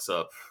fucks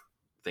up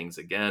things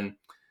again.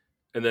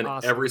 And then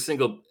every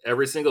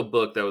Awesome. single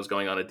book that was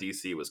going on at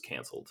DC was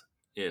canceled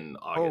in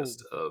Oh.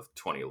 August of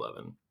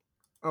 2011.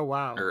 Oh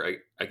wow. Or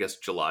I guess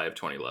July of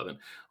 2011.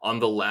 On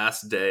the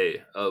last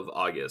day of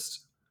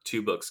August,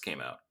 2 books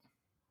came out.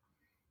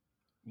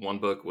 One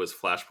book was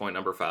Flashpoint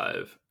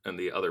 #5, and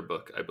the other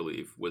book, I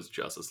believe, was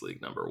Justice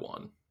League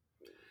 #1.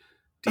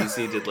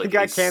 DC did It like a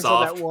got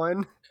canceled at soft,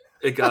 one.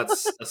 it got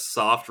a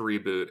soft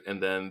reboot,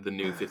 and then the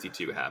New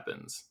 52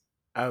 happens.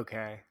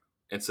 Okay.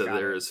 And so Got it.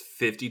 there's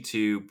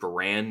 52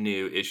 brand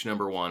new issue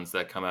 #1s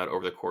that come out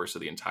over the course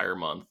of the entire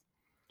month.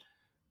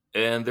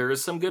 And there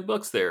is some good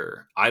books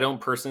there. I don't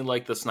personally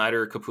like the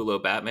Snyder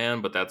Capullo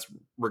Batman, but that's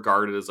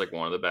regarded as like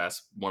one of the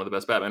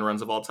best Batman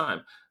runs of all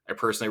time. I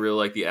personally really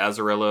like the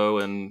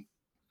Azzarello and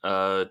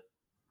uh,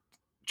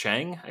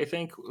 Chang, I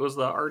think was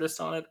the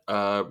artist on it.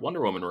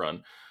 Wonder Woman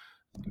run.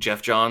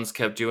 Jeff Johns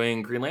kept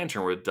doing Green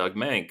Lantern with Doug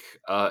Mank.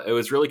 It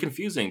was really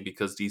confusing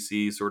because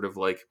DC sort of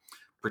like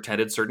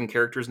pretended certain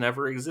characters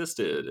never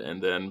existed,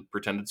 and then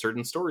pretended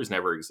certain stories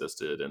never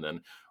existed, and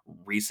then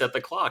reset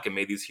the clock and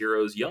made these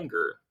heroes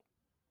younger,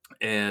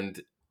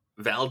 and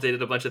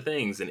validated a bunch of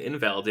things and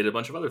invalidated a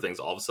bunch of other things.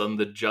 All of a sudden,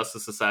 the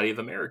Justice Society of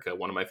America,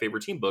 one of my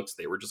favorite team books,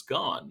 they were just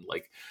gone.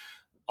 Like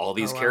all Oh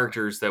these wow.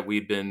 characters that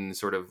we'd been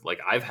sort of like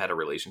I've had a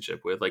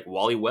relationship with, like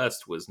Wally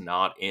West was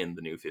not in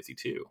the New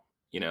 52.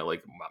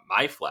 Like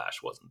my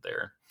Flash wasn't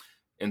there.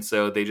 And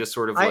so they just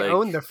sort of I like,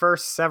 own the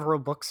first several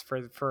books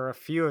for a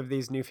few of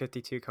these New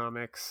 52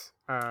 comics.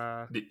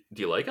 do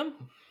you like him?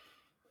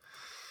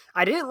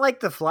 I didn't like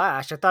the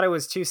Flash. I thought it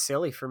was too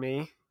silly for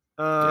me.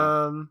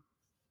 Yeah. Um,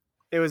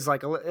 it was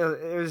like it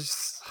was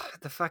just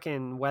the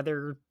fucking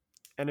weather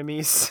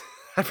enemies.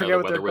 I Oh, forget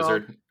the what they're Weather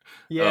called. Wizard.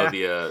 Oh,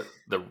 Yeah,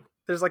 the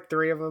there's like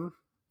 3 of them,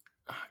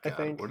 oh, I God,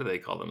 what think. do they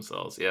call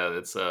themselves? Yeah,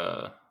 it's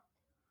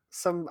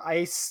Some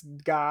ice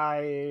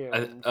guy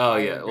and oh fire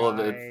yeah, well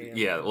guy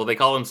yeah, and well they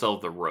call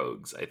themselves the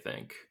Rogues, I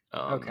think.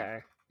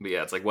 okay. But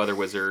yeah, it's like Weather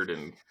Wizard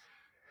and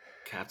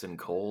Captain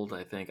Cold,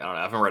 I think. I don't know.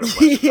 I haven't read a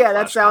Yeah,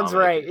 that Flash sounds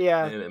comic right.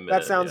 Yeah, in a that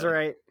minute. sounds Yeah,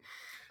 right.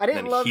 I and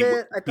didn't then love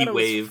it. I thought Heat it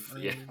was Wave.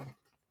 Yeah, fine.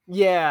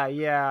 Yeah,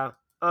 yeah.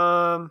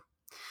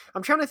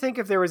 I'm trying to think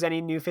if there was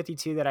any New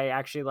 52 that I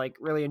actually like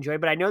really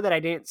enjoyed, but I know that I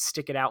didn't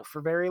stick it out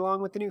for very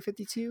long with the New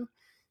 52.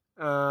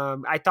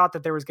 I thought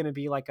that there was going to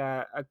be like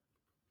a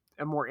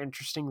more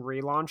interesting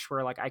relaunch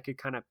where like I could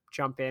kind of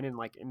jump in and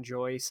like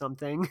enjoy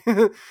something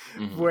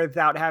hmm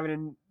without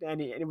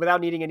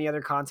needing any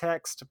other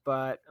context.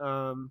 But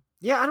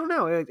yeah, I don't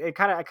know. I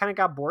kind of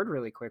got bored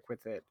really quick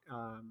with it.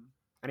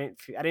 I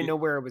didn't know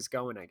where it was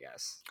going, I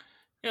guess.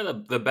 yeah.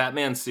 The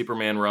Batman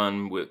Superman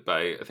run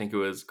by I think it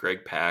was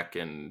Greg Pak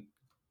and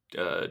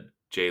uh,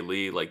 Jay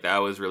Lee, like that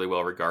was really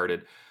well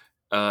regarded.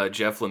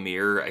 Jeff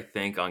Lemire, I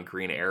think, on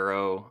Green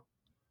Arrow.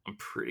 I'm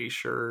pretty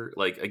sure.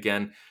 Like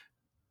again,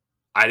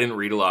 I didn't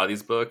read a lot of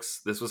these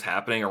books. This was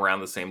happening around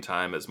the same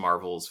time as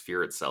Marvel's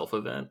Fear Itself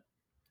event,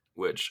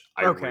 which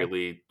I Okay.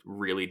 really,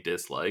 really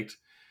disliked.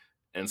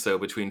 And so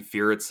between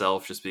Fear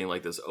Itself just being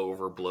like this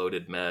over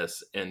bloated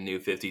mess and New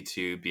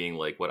 52 being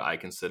like what I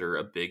consider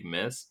a big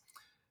miss,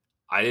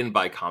 I didn't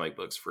buy comic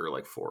books for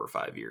like 4 or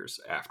 5 years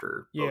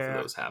after both of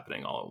Yeah. those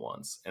happening all at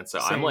once. And so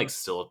I'm like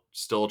Same.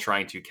 still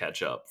trying to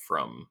catch up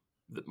from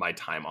my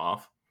time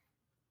off.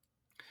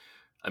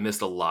 I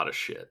missed a lot of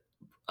shit.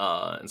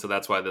 And so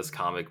that's why this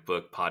comic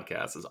book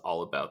podcast is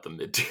all about the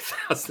mid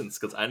 2000s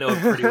because I know it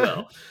pretty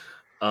well.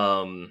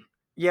 Um,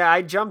 Yeah,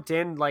 I jumped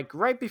in like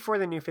right before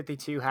the New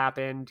 52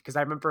 happened because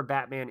I remember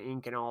Batman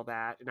Inc. and all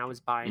that, and I was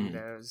buying Mm.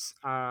 those.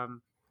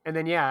 And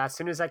then yeah, as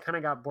soon as I kind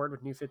of got bored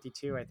with New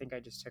 52, I think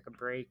I just took a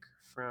break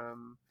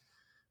from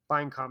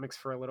buying comics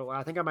for a little while.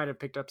 I think I might have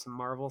picked up some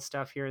Marvel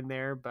stuff here and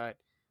there, but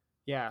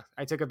yeah,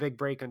 I took a big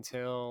break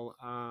until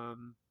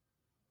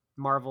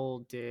Marvel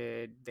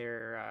did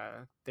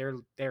their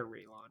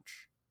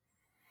relaunch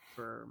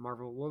for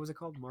Marvel. What was it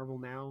called? Marvel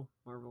Now?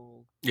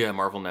 Marvel. Yeah,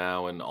 Marvel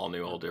Now and all new,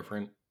 all Marvel.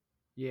 different.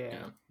 Yeah,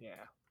 Yeah. yeah.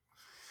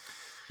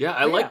 Yeah,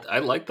 But yeah, I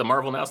liked the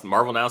Marvel Now. The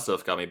Marvel Now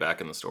stuff got me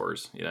back in the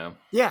stores, yeah,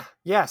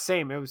 yeah.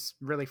 Same. It was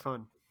really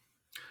fun.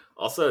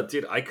 Also,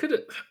 dude,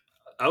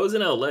 I was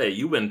in LA.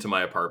 You went to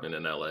my apartment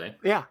in LA.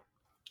 Yeah,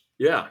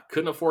 Yeah,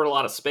 couldn't afford a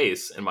lot of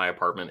space in my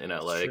apartment in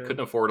it's LA. true.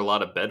 Couldn't afford a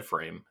lot of bed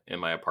frame in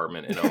my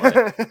apartment in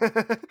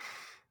LA.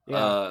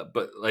 Yeah,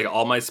 But like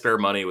all my spare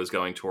money was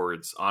going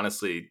towards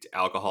honestly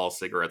alcohol,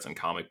 cigarettes, and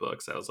comic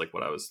books. That was like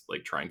what I was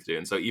like trying to do.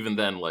 And so even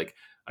then, like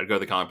I'd go to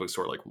the comic book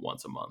store like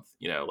once a month.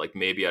 Like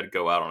maybe I'd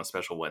go out on a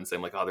special Wednesday.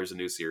 I'm like, oh, there's a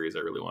new series I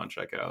really want to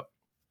check out.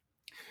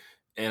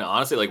 And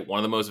honestly, like one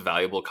of the most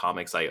valuable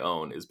comics I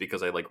own is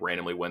because I like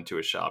randomly went to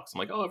a shop. 'Cause I'm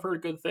like, oh, I've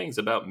heard good things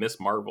about Miss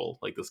Marvel,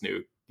 like this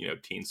new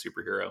teen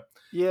superhero.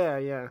 yeah,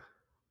 yeah.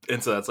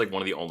 And so that's like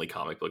one of the only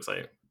comic books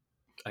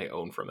I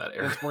own from that And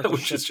era, it's worth a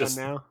which is shit ton just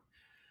now.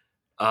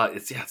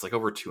 it's like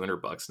over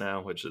 $200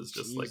 now, which is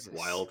just like Jesus.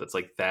 wild. It's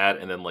like that,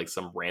 and then like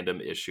some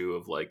random issue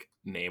of like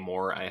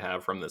Namor I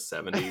have from the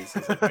 '70s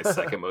is like my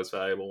second most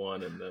valuable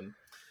one, and then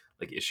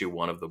like issue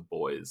one of the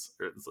Boys.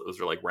 Those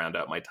are like round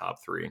out my top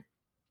three.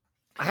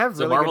 I have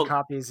So really good Marvel,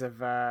 copies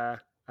of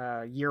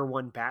Year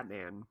One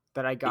Batman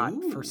that I got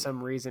for ooh,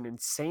 some reason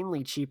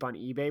insanely cheap on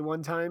eBay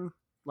one time,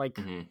 like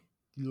hmm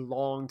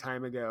long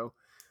time ago.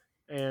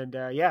 And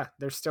yeah,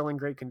 they're still in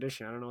great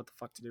condition. I don't know what the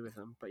fuck to do with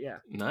them, but yeah,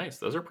 nice.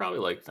 Those are probably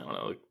like I don't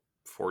know, like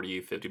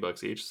 40,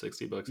 $50 each,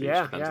 $60 each,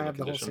 yeah, depends yeah. I on the have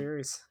the whole condition.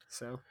 series,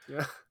 so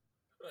yeah.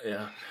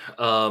 Yeah.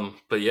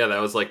 But yeah, that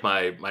was like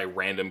my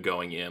random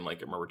going in. Like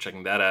I remember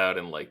checking that out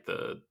and like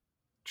the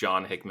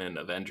John Hickman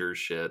Avengers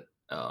shit.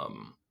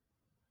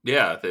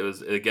 Yeah, it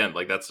was again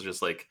like that's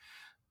just like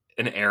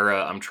an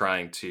era I'm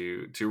trying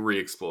to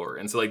re-explore.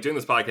 And so like doing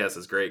this podcast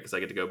is great because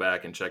I get to go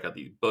back and check out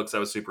the books I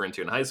was super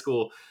into in high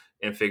school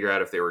and figure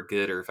out if they were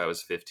good or if I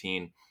was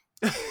 15,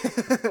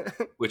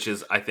 which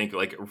is I think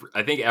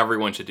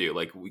everyone should do.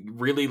 Like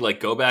really like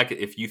go back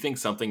if you think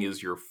something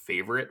is your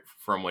favorite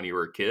from when you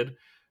were a kid,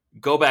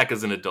 go back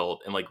as an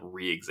adult and like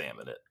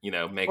re-examine it.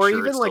 Make Or sure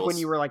even it's like still when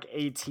you were like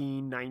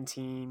 18,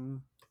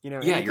 19, yeah,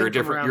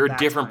 anything from you're around a that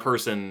different time.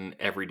 person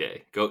every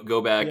day.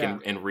 Go back Yeah.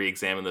 and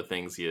re-examine the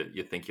things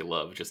you think you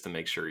love just to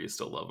make sure you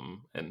still love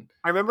them and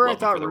I remember I love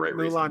them thought for the right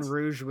Moulin reasons.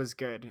 Rouge was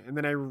good, and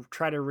then I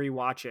tried to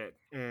rewatch it,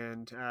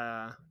 and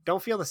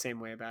don't feel the same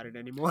way about it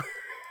anymore.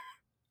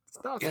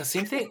 Stop. Yeah,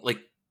 same thing.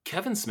 Like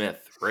Kevin Smith,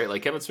 right?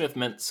 Like Kevin Smith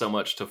meant so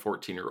much to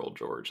 14-year-old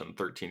George and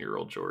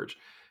 13-year-old George.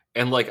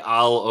 And like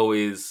I'll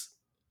always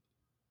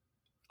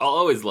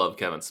love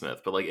Kevin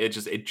Smith, but like it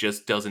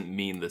just doesn't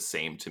mean the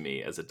same to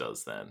me as it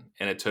does then.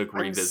 And it took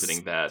I'm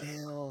revisiting that.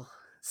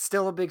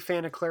 still a big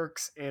fan of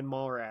Clerks and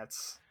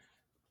Mallrats.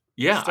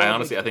 Yeah, Still a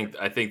big I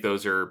fan. think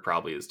those are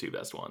probably his two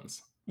best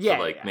ones. But Yeah,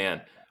 like, yeah, man,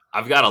 yeah, yeah.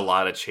 I've got a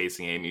lot of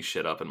Chasing Amy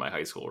shit up in my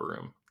high school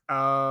room. You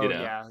Oh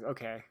know, yeah,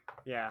 okay,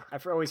 yeah.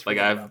 Always like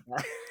forget about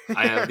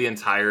I have that. the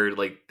entire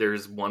like.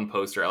 There's one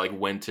poster. I like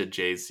went to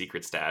Jay's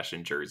secret stash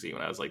in Jersey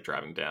when I was like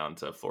driving down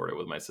to Florida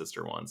with my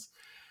sister once.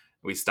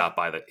 We stopped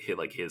by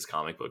his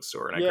comic book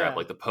store, and I grabbed Yeah.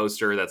 like the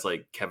poster that's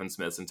like Kevin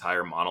Smith's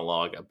entire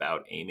monologue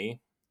about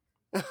Amy.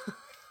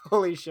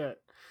 Holy shit.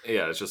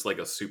 Yeah, it's just like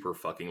a super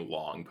fucking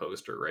long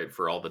poster, right,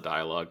 for all the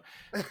dialogue.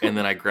 And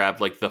then I grabbed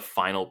like the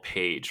final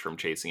page from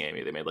Chasing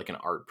Amy. They made like an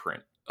art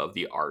print of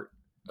the art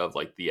of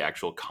like the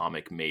actual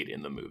comic made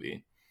in the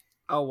movie.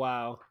 Oh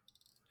wow.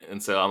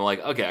 And so I'm like,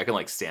 okay, I can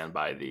like stand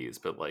by these,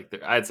 but like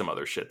I had some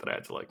other shit that I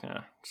had to like,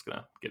 I'm just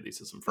gonna give these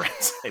to some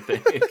friends, I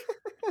think.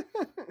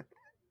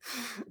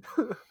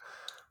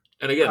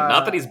 And again,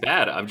 not that uh he's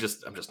bad. I'm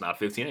just not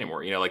 15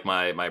 anymore. Like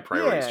my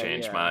priorities yeah,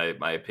 change, yeah.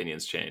 my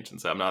opinions change,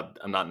 and so I'm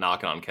not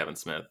knocking on Kevin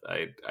Smith.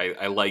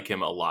 I like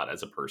him a lot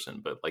as a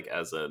person, but like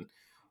as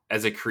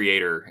a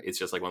creator, it's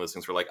just like one of those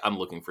things where like I'm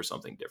looking for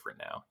something different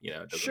now.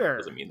 It doesn't Sure.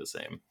 mean the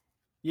same.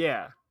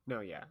 Yeah.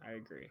 No, yeah, I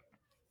agree.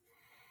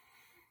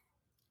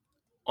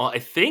 Well, I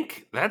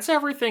think that's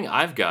everything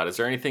I've got. Is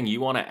there anything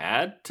you want to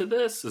add to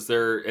this? Is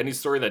there any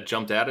story that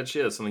jumped out at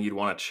you as something you'd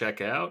want to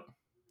check out?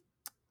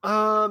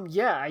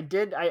 Yeah, I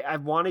did. I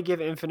want to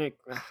give Infinite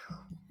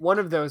one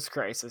of those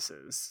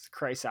crises.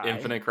 Crisis.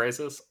 Infinite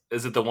Crisis?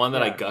 Is it the one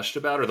that I Yeah. gushed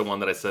about, or the one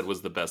that I said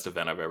was the best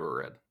event I've ever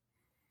read?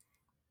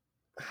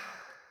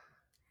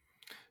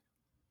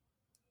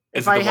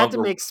 Is If it I the had one to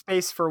where make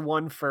space for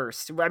one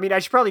first, I mean, I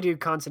should probably do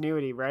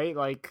continuity, right?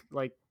 Like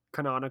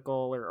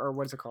canonical or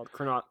what is it called?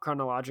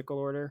 Chronological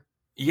order,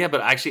 Yeah,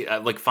 but actually,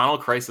 like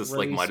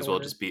release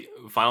order.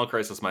 Final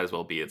Crisis might as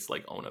well be its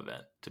like own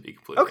event. To be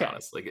completely Okay.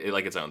 honest, like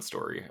its own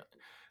story.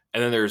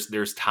 And then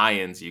there's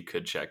tie-ins you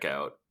could check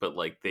out, but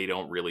like they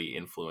don't really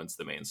influence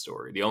the main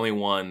story. The only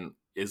one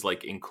is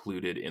like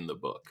included in the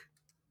book.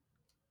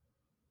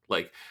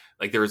 Like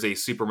there was a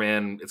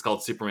Superman. It's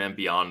called Superman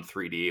Beyond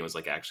 3D. It was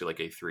like actually like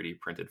a 3D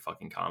printed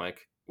fucking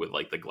comic with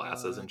like the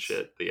glasses and What?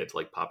 shit that you had to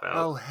like pop out.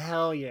 Oh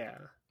hell yeah!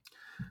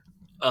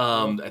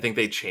 Love I think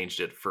they changed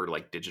it for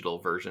like digital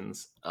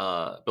versions.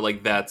 But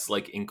like that's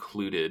like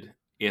included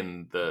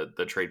in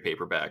the trade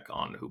paperback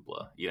on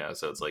Hoopla. You know,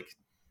 so it's like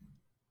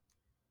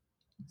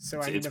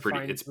So I need to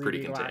find it's pretty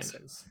 3D contained.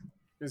 glasses,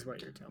 is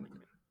what you're telling me.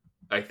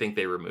 I think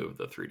they removed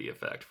the 3D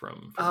effect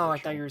from Oh, I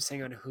digital. thought you were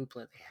saying on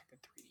Hoopla they had the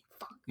 3D.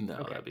 Fuck. No,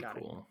 Okay, that'd be got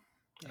cool.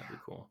 It. That'd Yeah.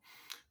 be cool.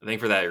 I think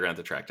for that you're gonna have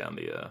to track down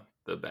the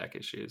back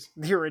issues.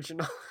 The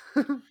original.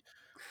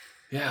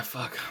 Yeah,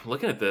 fuck.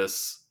 Looking at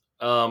this,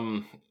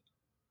 I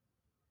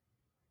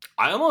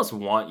almost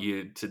want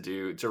you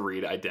to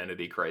read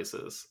Identity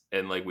Crisis,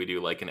 and like we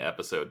do like an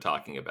episode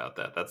talking about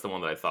that. That's the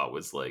one that I thought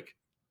was like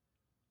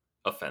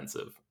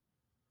offensive.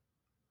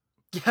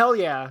 Hell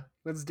yeah.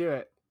 Let's do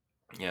it.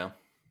 Yeah.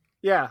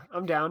 Yeah,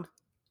 I'm down.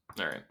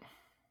 All right.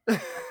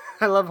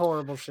 I love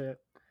horrible shit.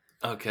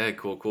 Okay,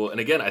 cool. And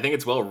again, I think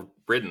it's well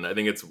written. I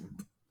think it's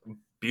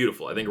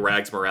beautiful. I think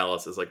Rags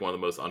Morales is like one of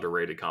the most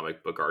underrated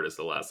comic book artists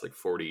of the last like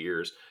 40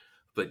 years.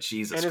 But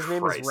Jesus And his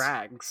Christ. name is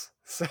Rags.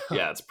 So.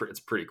 Yeah, it's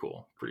pretty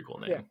cool. Pretty cool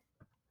name. Yeah.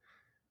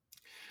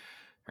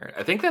 All right.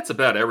 I think that's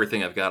about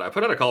everything I've got. I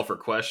put out a call for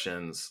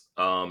questions.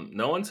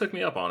 No one took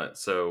me up on it,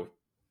 so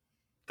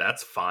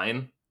that's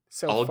fine.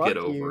 So I'll fuck get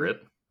over you.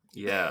 it.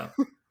 Yeah.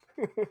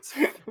 It's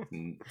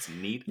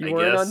neat, You I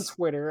weren't on guess.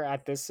 Twitter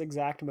at this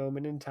exact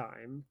moment in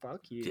time.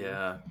 Fuck you.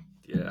 Yeah.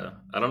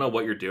 I don't know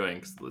what you're doing,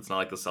 'cause it's not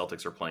like the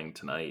Celtics are playing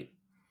tonight.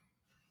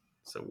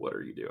 So what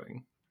are you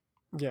doing?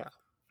 Yeah.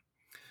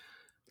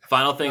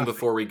 Final thing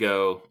before we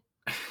go.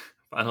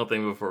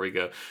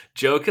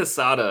 Joe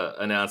Quesada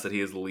announced that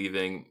he is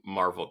leaving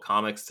Marvel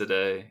Comics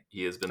today.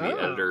 He has been the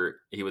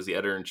editor. He was the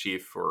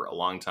editor-in-chief for a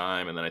long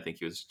time, and then I think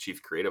he was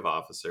chief creative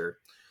officer.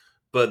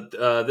 But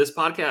this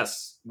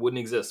podcast wouldn't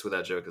exist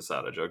without Joe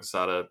Quesada. Joe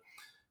Quesada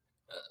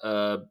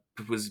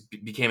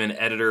became an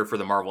editor for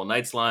the Marvel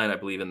Knights line, I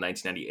believe, in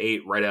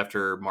 1998, right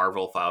after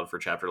Marvel filed for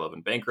Chapter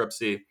 11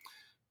 bankruptcy.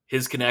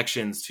 His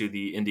connections to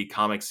the indie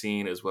comic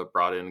scene is what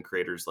brought in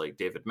creators like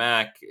David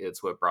Mack.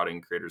 It's what brought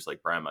in creators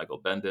like Brian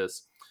Michael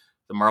Bendis.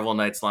 The Marvel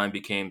Knights line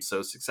became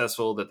so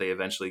successful that they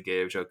eventually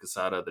gave Joe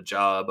Quesada the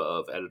job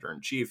of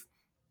editor-in-chief,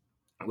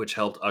 which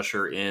helped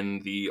usher in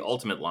the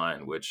Ultimate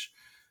line, which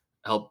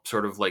helped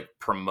sort of like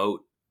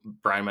promote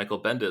Brian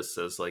Michael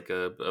Bendis as like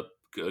a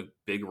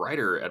big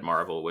writer at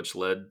Marvel, which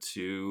led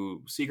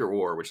to Secret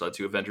War, which led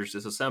to Avengers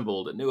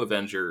Disassembled and New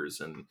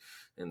Avengers and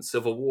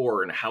Civil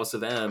War and House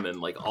of M, and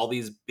like all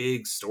these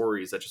big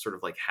stories that just sort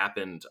of like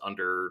happened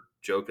under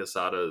Joe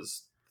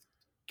Quesada's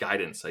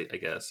guidance, I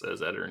guess,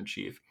 as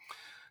editor-in-chief.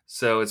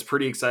 So it's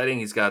pretty exciting.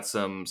 He's got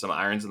some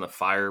irons in the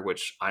fire,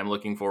 which I'm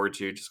looking forward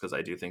to, just because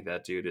I do think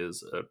that dude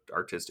is an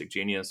artistic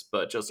genius.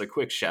 But just a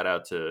quick shout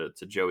out to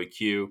Joey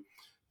Q.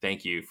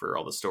 Thank you for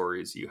all the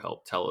stories you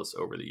helped tell us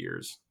over the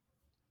years.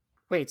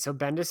 Wait, so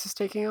Bendis is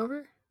taking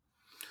over?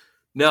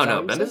 No.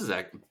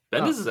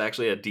 Bendis is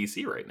actually at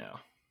DC right now.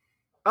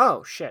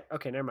 Oh shit.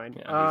 Okay, never mind.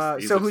 Yeah,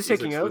 so who's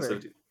taking over?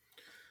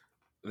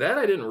 That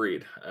I didn't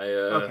read.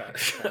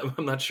 Okay.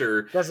 I'm not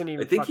sure. Doesn't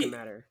even fucking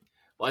matter.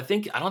 Well,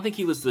 I don't think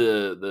he was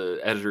the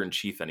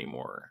editor-in-chief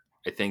anymore.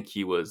 I think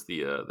he was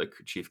the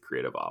chief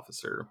creative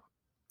officer.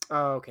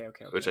 Oh, okay.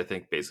 Which I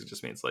think basically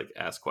just means like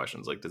ask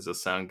questions like, does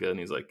this sound good? And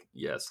he's like,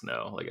 yes,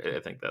 no. Like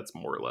I think that's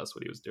more or less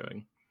what he was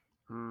doing.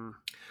 One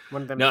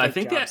of them. No, I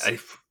think jobs.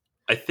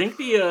 I think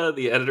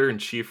the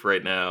editor-in-chief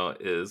right now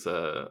is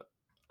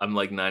I'm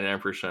like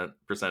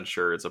 99%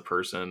 sure it's a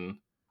person.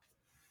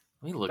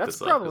 Let me look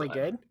this up. That's probably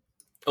good.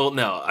 Oh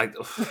no, I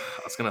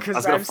was gonna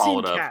I've follow seen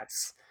it up.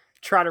 Cats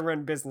try to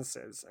run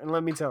businesses, and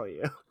let me tell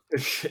you,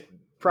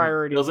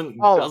 priority doesn't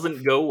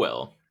go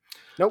well.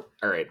 Nope.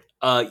 All right.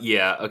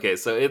 Yeah. Okay.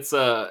 So it's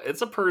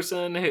a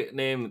person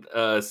named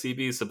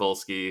CB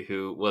Cebulski,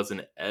 who was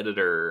an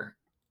editor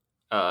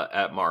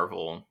at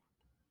Marvel,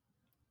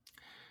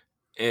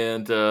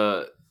 and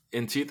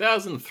in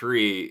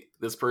 2003,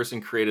 this person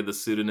created the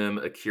pseudonym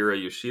Akira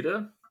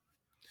Yoshida,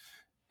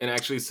 and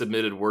actually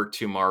submitted work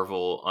to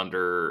Marvel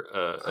under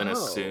an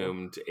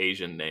assumed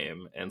Asian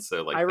name. And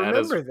so like I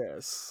remember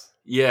this.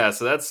 Yeah,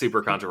 so that's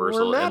super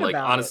controversial, and like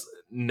honestly,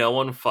 no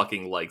one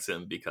fucking likes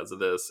him because of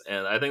this,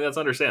 and I think that's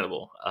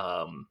understandable.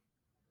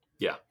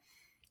 Yeah.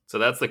 So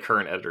that's the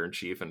current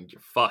editor-in-chief, and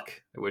fuck,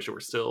 I wish it were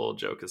still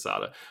Joe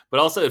Quesada. But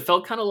also, it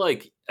felt kind of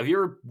like, have you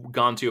ever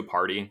gone to a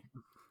party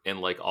and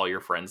like all your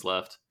friends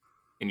left,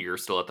 and you're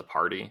still at the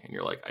party, and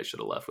you're like, I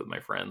should have left with my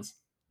friends?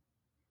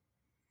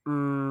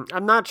 I'm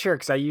not sure,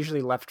 because I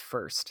usually left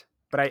first,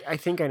 but I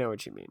think I know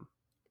what you mean.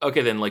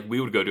 Okay, then like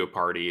we would go to a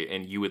party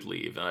and you would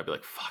leave, and I'd be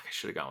like, "Fuck, I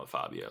should have gone with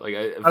Fabio." Like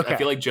I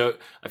feel like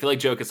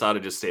Joe Quesada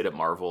just stayed at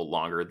Marvel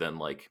longer than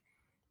like,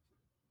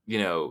 you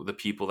know, the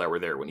people that were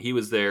there when he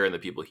was there and the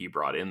people he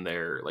brought in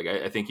there. Like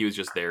I think he was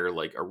just there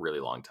like a really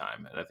long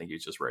time, and I think he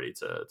was just ready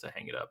to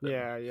hang it up.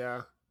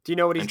 Yeah. Do you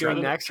know what he's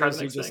doing next? Or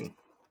is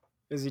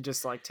he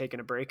just like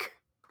taking a break?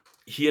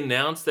 He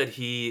announced that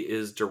he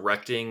is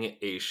directing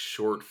a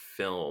short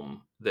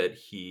film that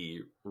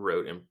he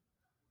wrote and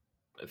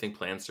I think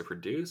plans to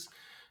produce.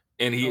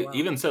 And Oh he wow.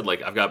 even said,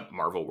 like, I've got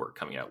Marvel work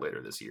coming out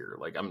later this year.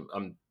 Like,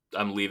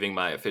 I'm leaving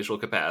my official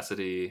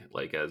capacity,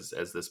 like as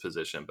this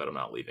position, but I'm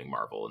not leaving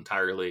Marvel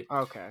entirely.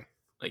 Okay.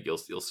 Like, you'll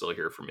still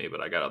hear from me,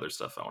 but I got other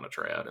stuff I want to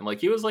try out. And like,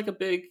 he was like a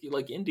big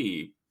like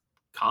indie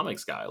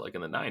comics guy, like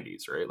in the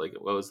 '90s, right? Like,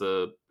 what was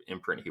the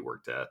imprint he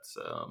worked at?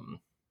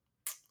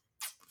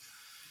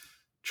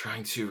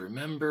 Trying to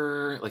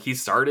remember. Like, he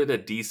started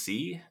at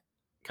DC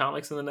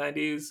Comics in the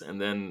 '90s,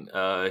 and then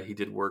he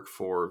did work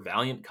for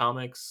Valiant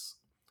Comics,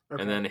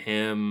 and Okay. then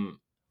him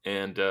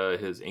and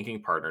his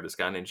inking partner, this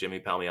guy named Jimmy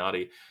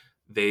Palmiotti,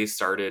 they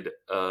started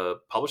a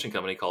publishing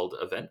company called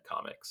Event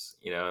Comics.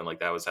 And like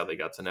that was how they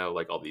got to know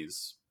like all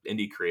these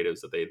indie creatives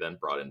that they then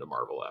brought into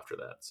Marvel after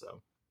that.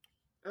 So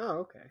Oh,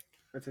 okay.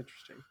 That's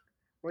interesting.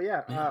 Well,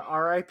 yeah. yeah,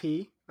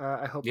 R.I.P.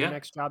 I hope your yeah,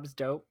 next job's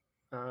dope.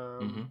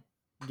 hmm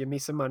Give me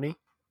some money,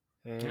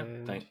 yeah.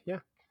 and yeah.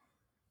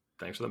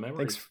 Thanks for the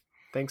Thanks,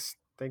 memories.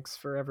 thanks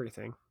for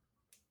everything,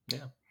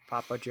 Yeah.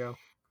 Papa Joe.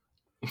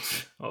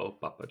 Oh,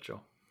 Papa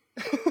Joe.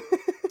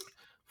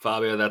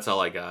 Fabio, that's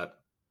all I got.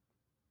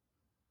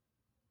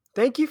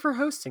 Thank you for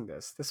hosting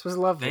this. This was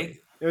Thank, lovely.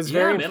 It was yeah,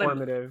 very man.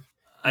 informative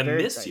I and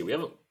very miss you.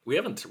 exciting. We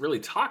haven't really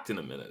talked in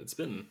a minute. It's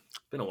been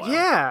a while.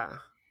 Yeah,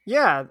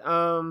 yeah.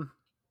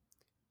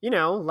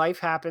 Life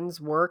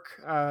happens,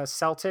 work,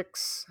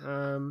 Celtics,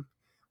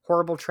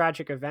 horrible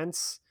tragic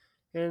events,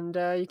 and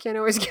you can't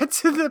always get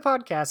to the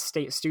podcast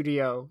state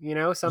studio.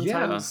 Yeah,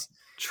 Sometimes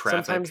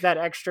traffic. that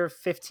extra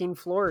 15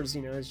 floors,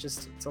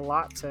 it's a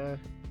lot to.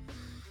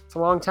 It's a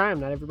long time.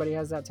 Not everybody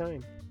has that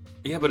time.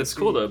 Yeah, In but the it's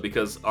cool studio. though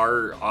because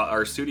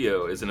our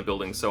studio is in a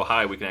building so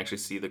high we can actually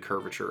see the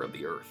curvature of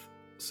the Earth.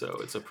 So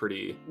it's a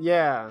pretty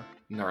Yeah.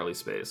 gnarly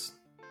space.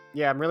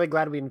 Yeah, I'm really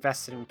glad we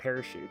invested in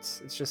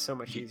parachutes. It's just so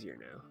much Y- easier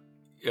now.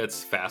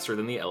 It's faster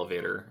than the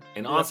elevator,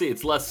 and Yep. honestly,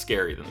 it's less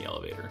scary than the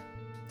elevator.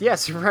 Yeah,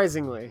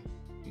 surprisingly.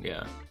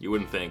 Yeah, you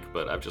wouldn't think,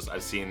 but I've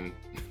seen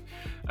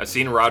I've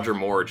seen Roger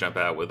Moore jump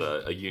out with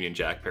a Union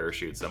Jack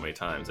parachute so many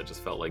times it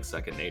just felt like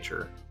second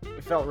nature.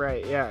 It felt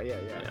right. Yeah. Yeah.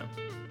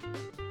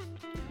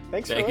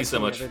 Thanks for Thank you so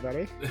listening, much.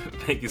 everybody.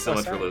 Thank you so Oh,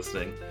 much for sorry.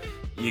 listening.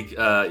 You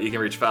can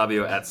reach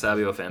Fabio at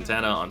Savio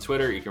Fantana on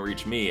Twitter. You can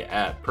reach me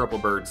at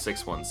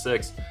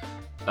PurpleBird616.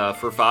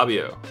 For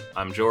Fabio,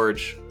 I'm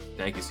George.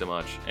 Thank you so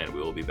much, and we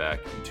will be back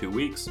in 2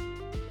 weeks.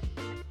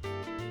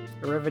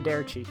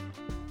 Arrivederci.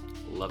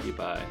 Love you,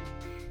 bye.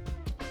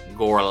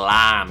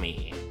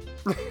 Gorlami.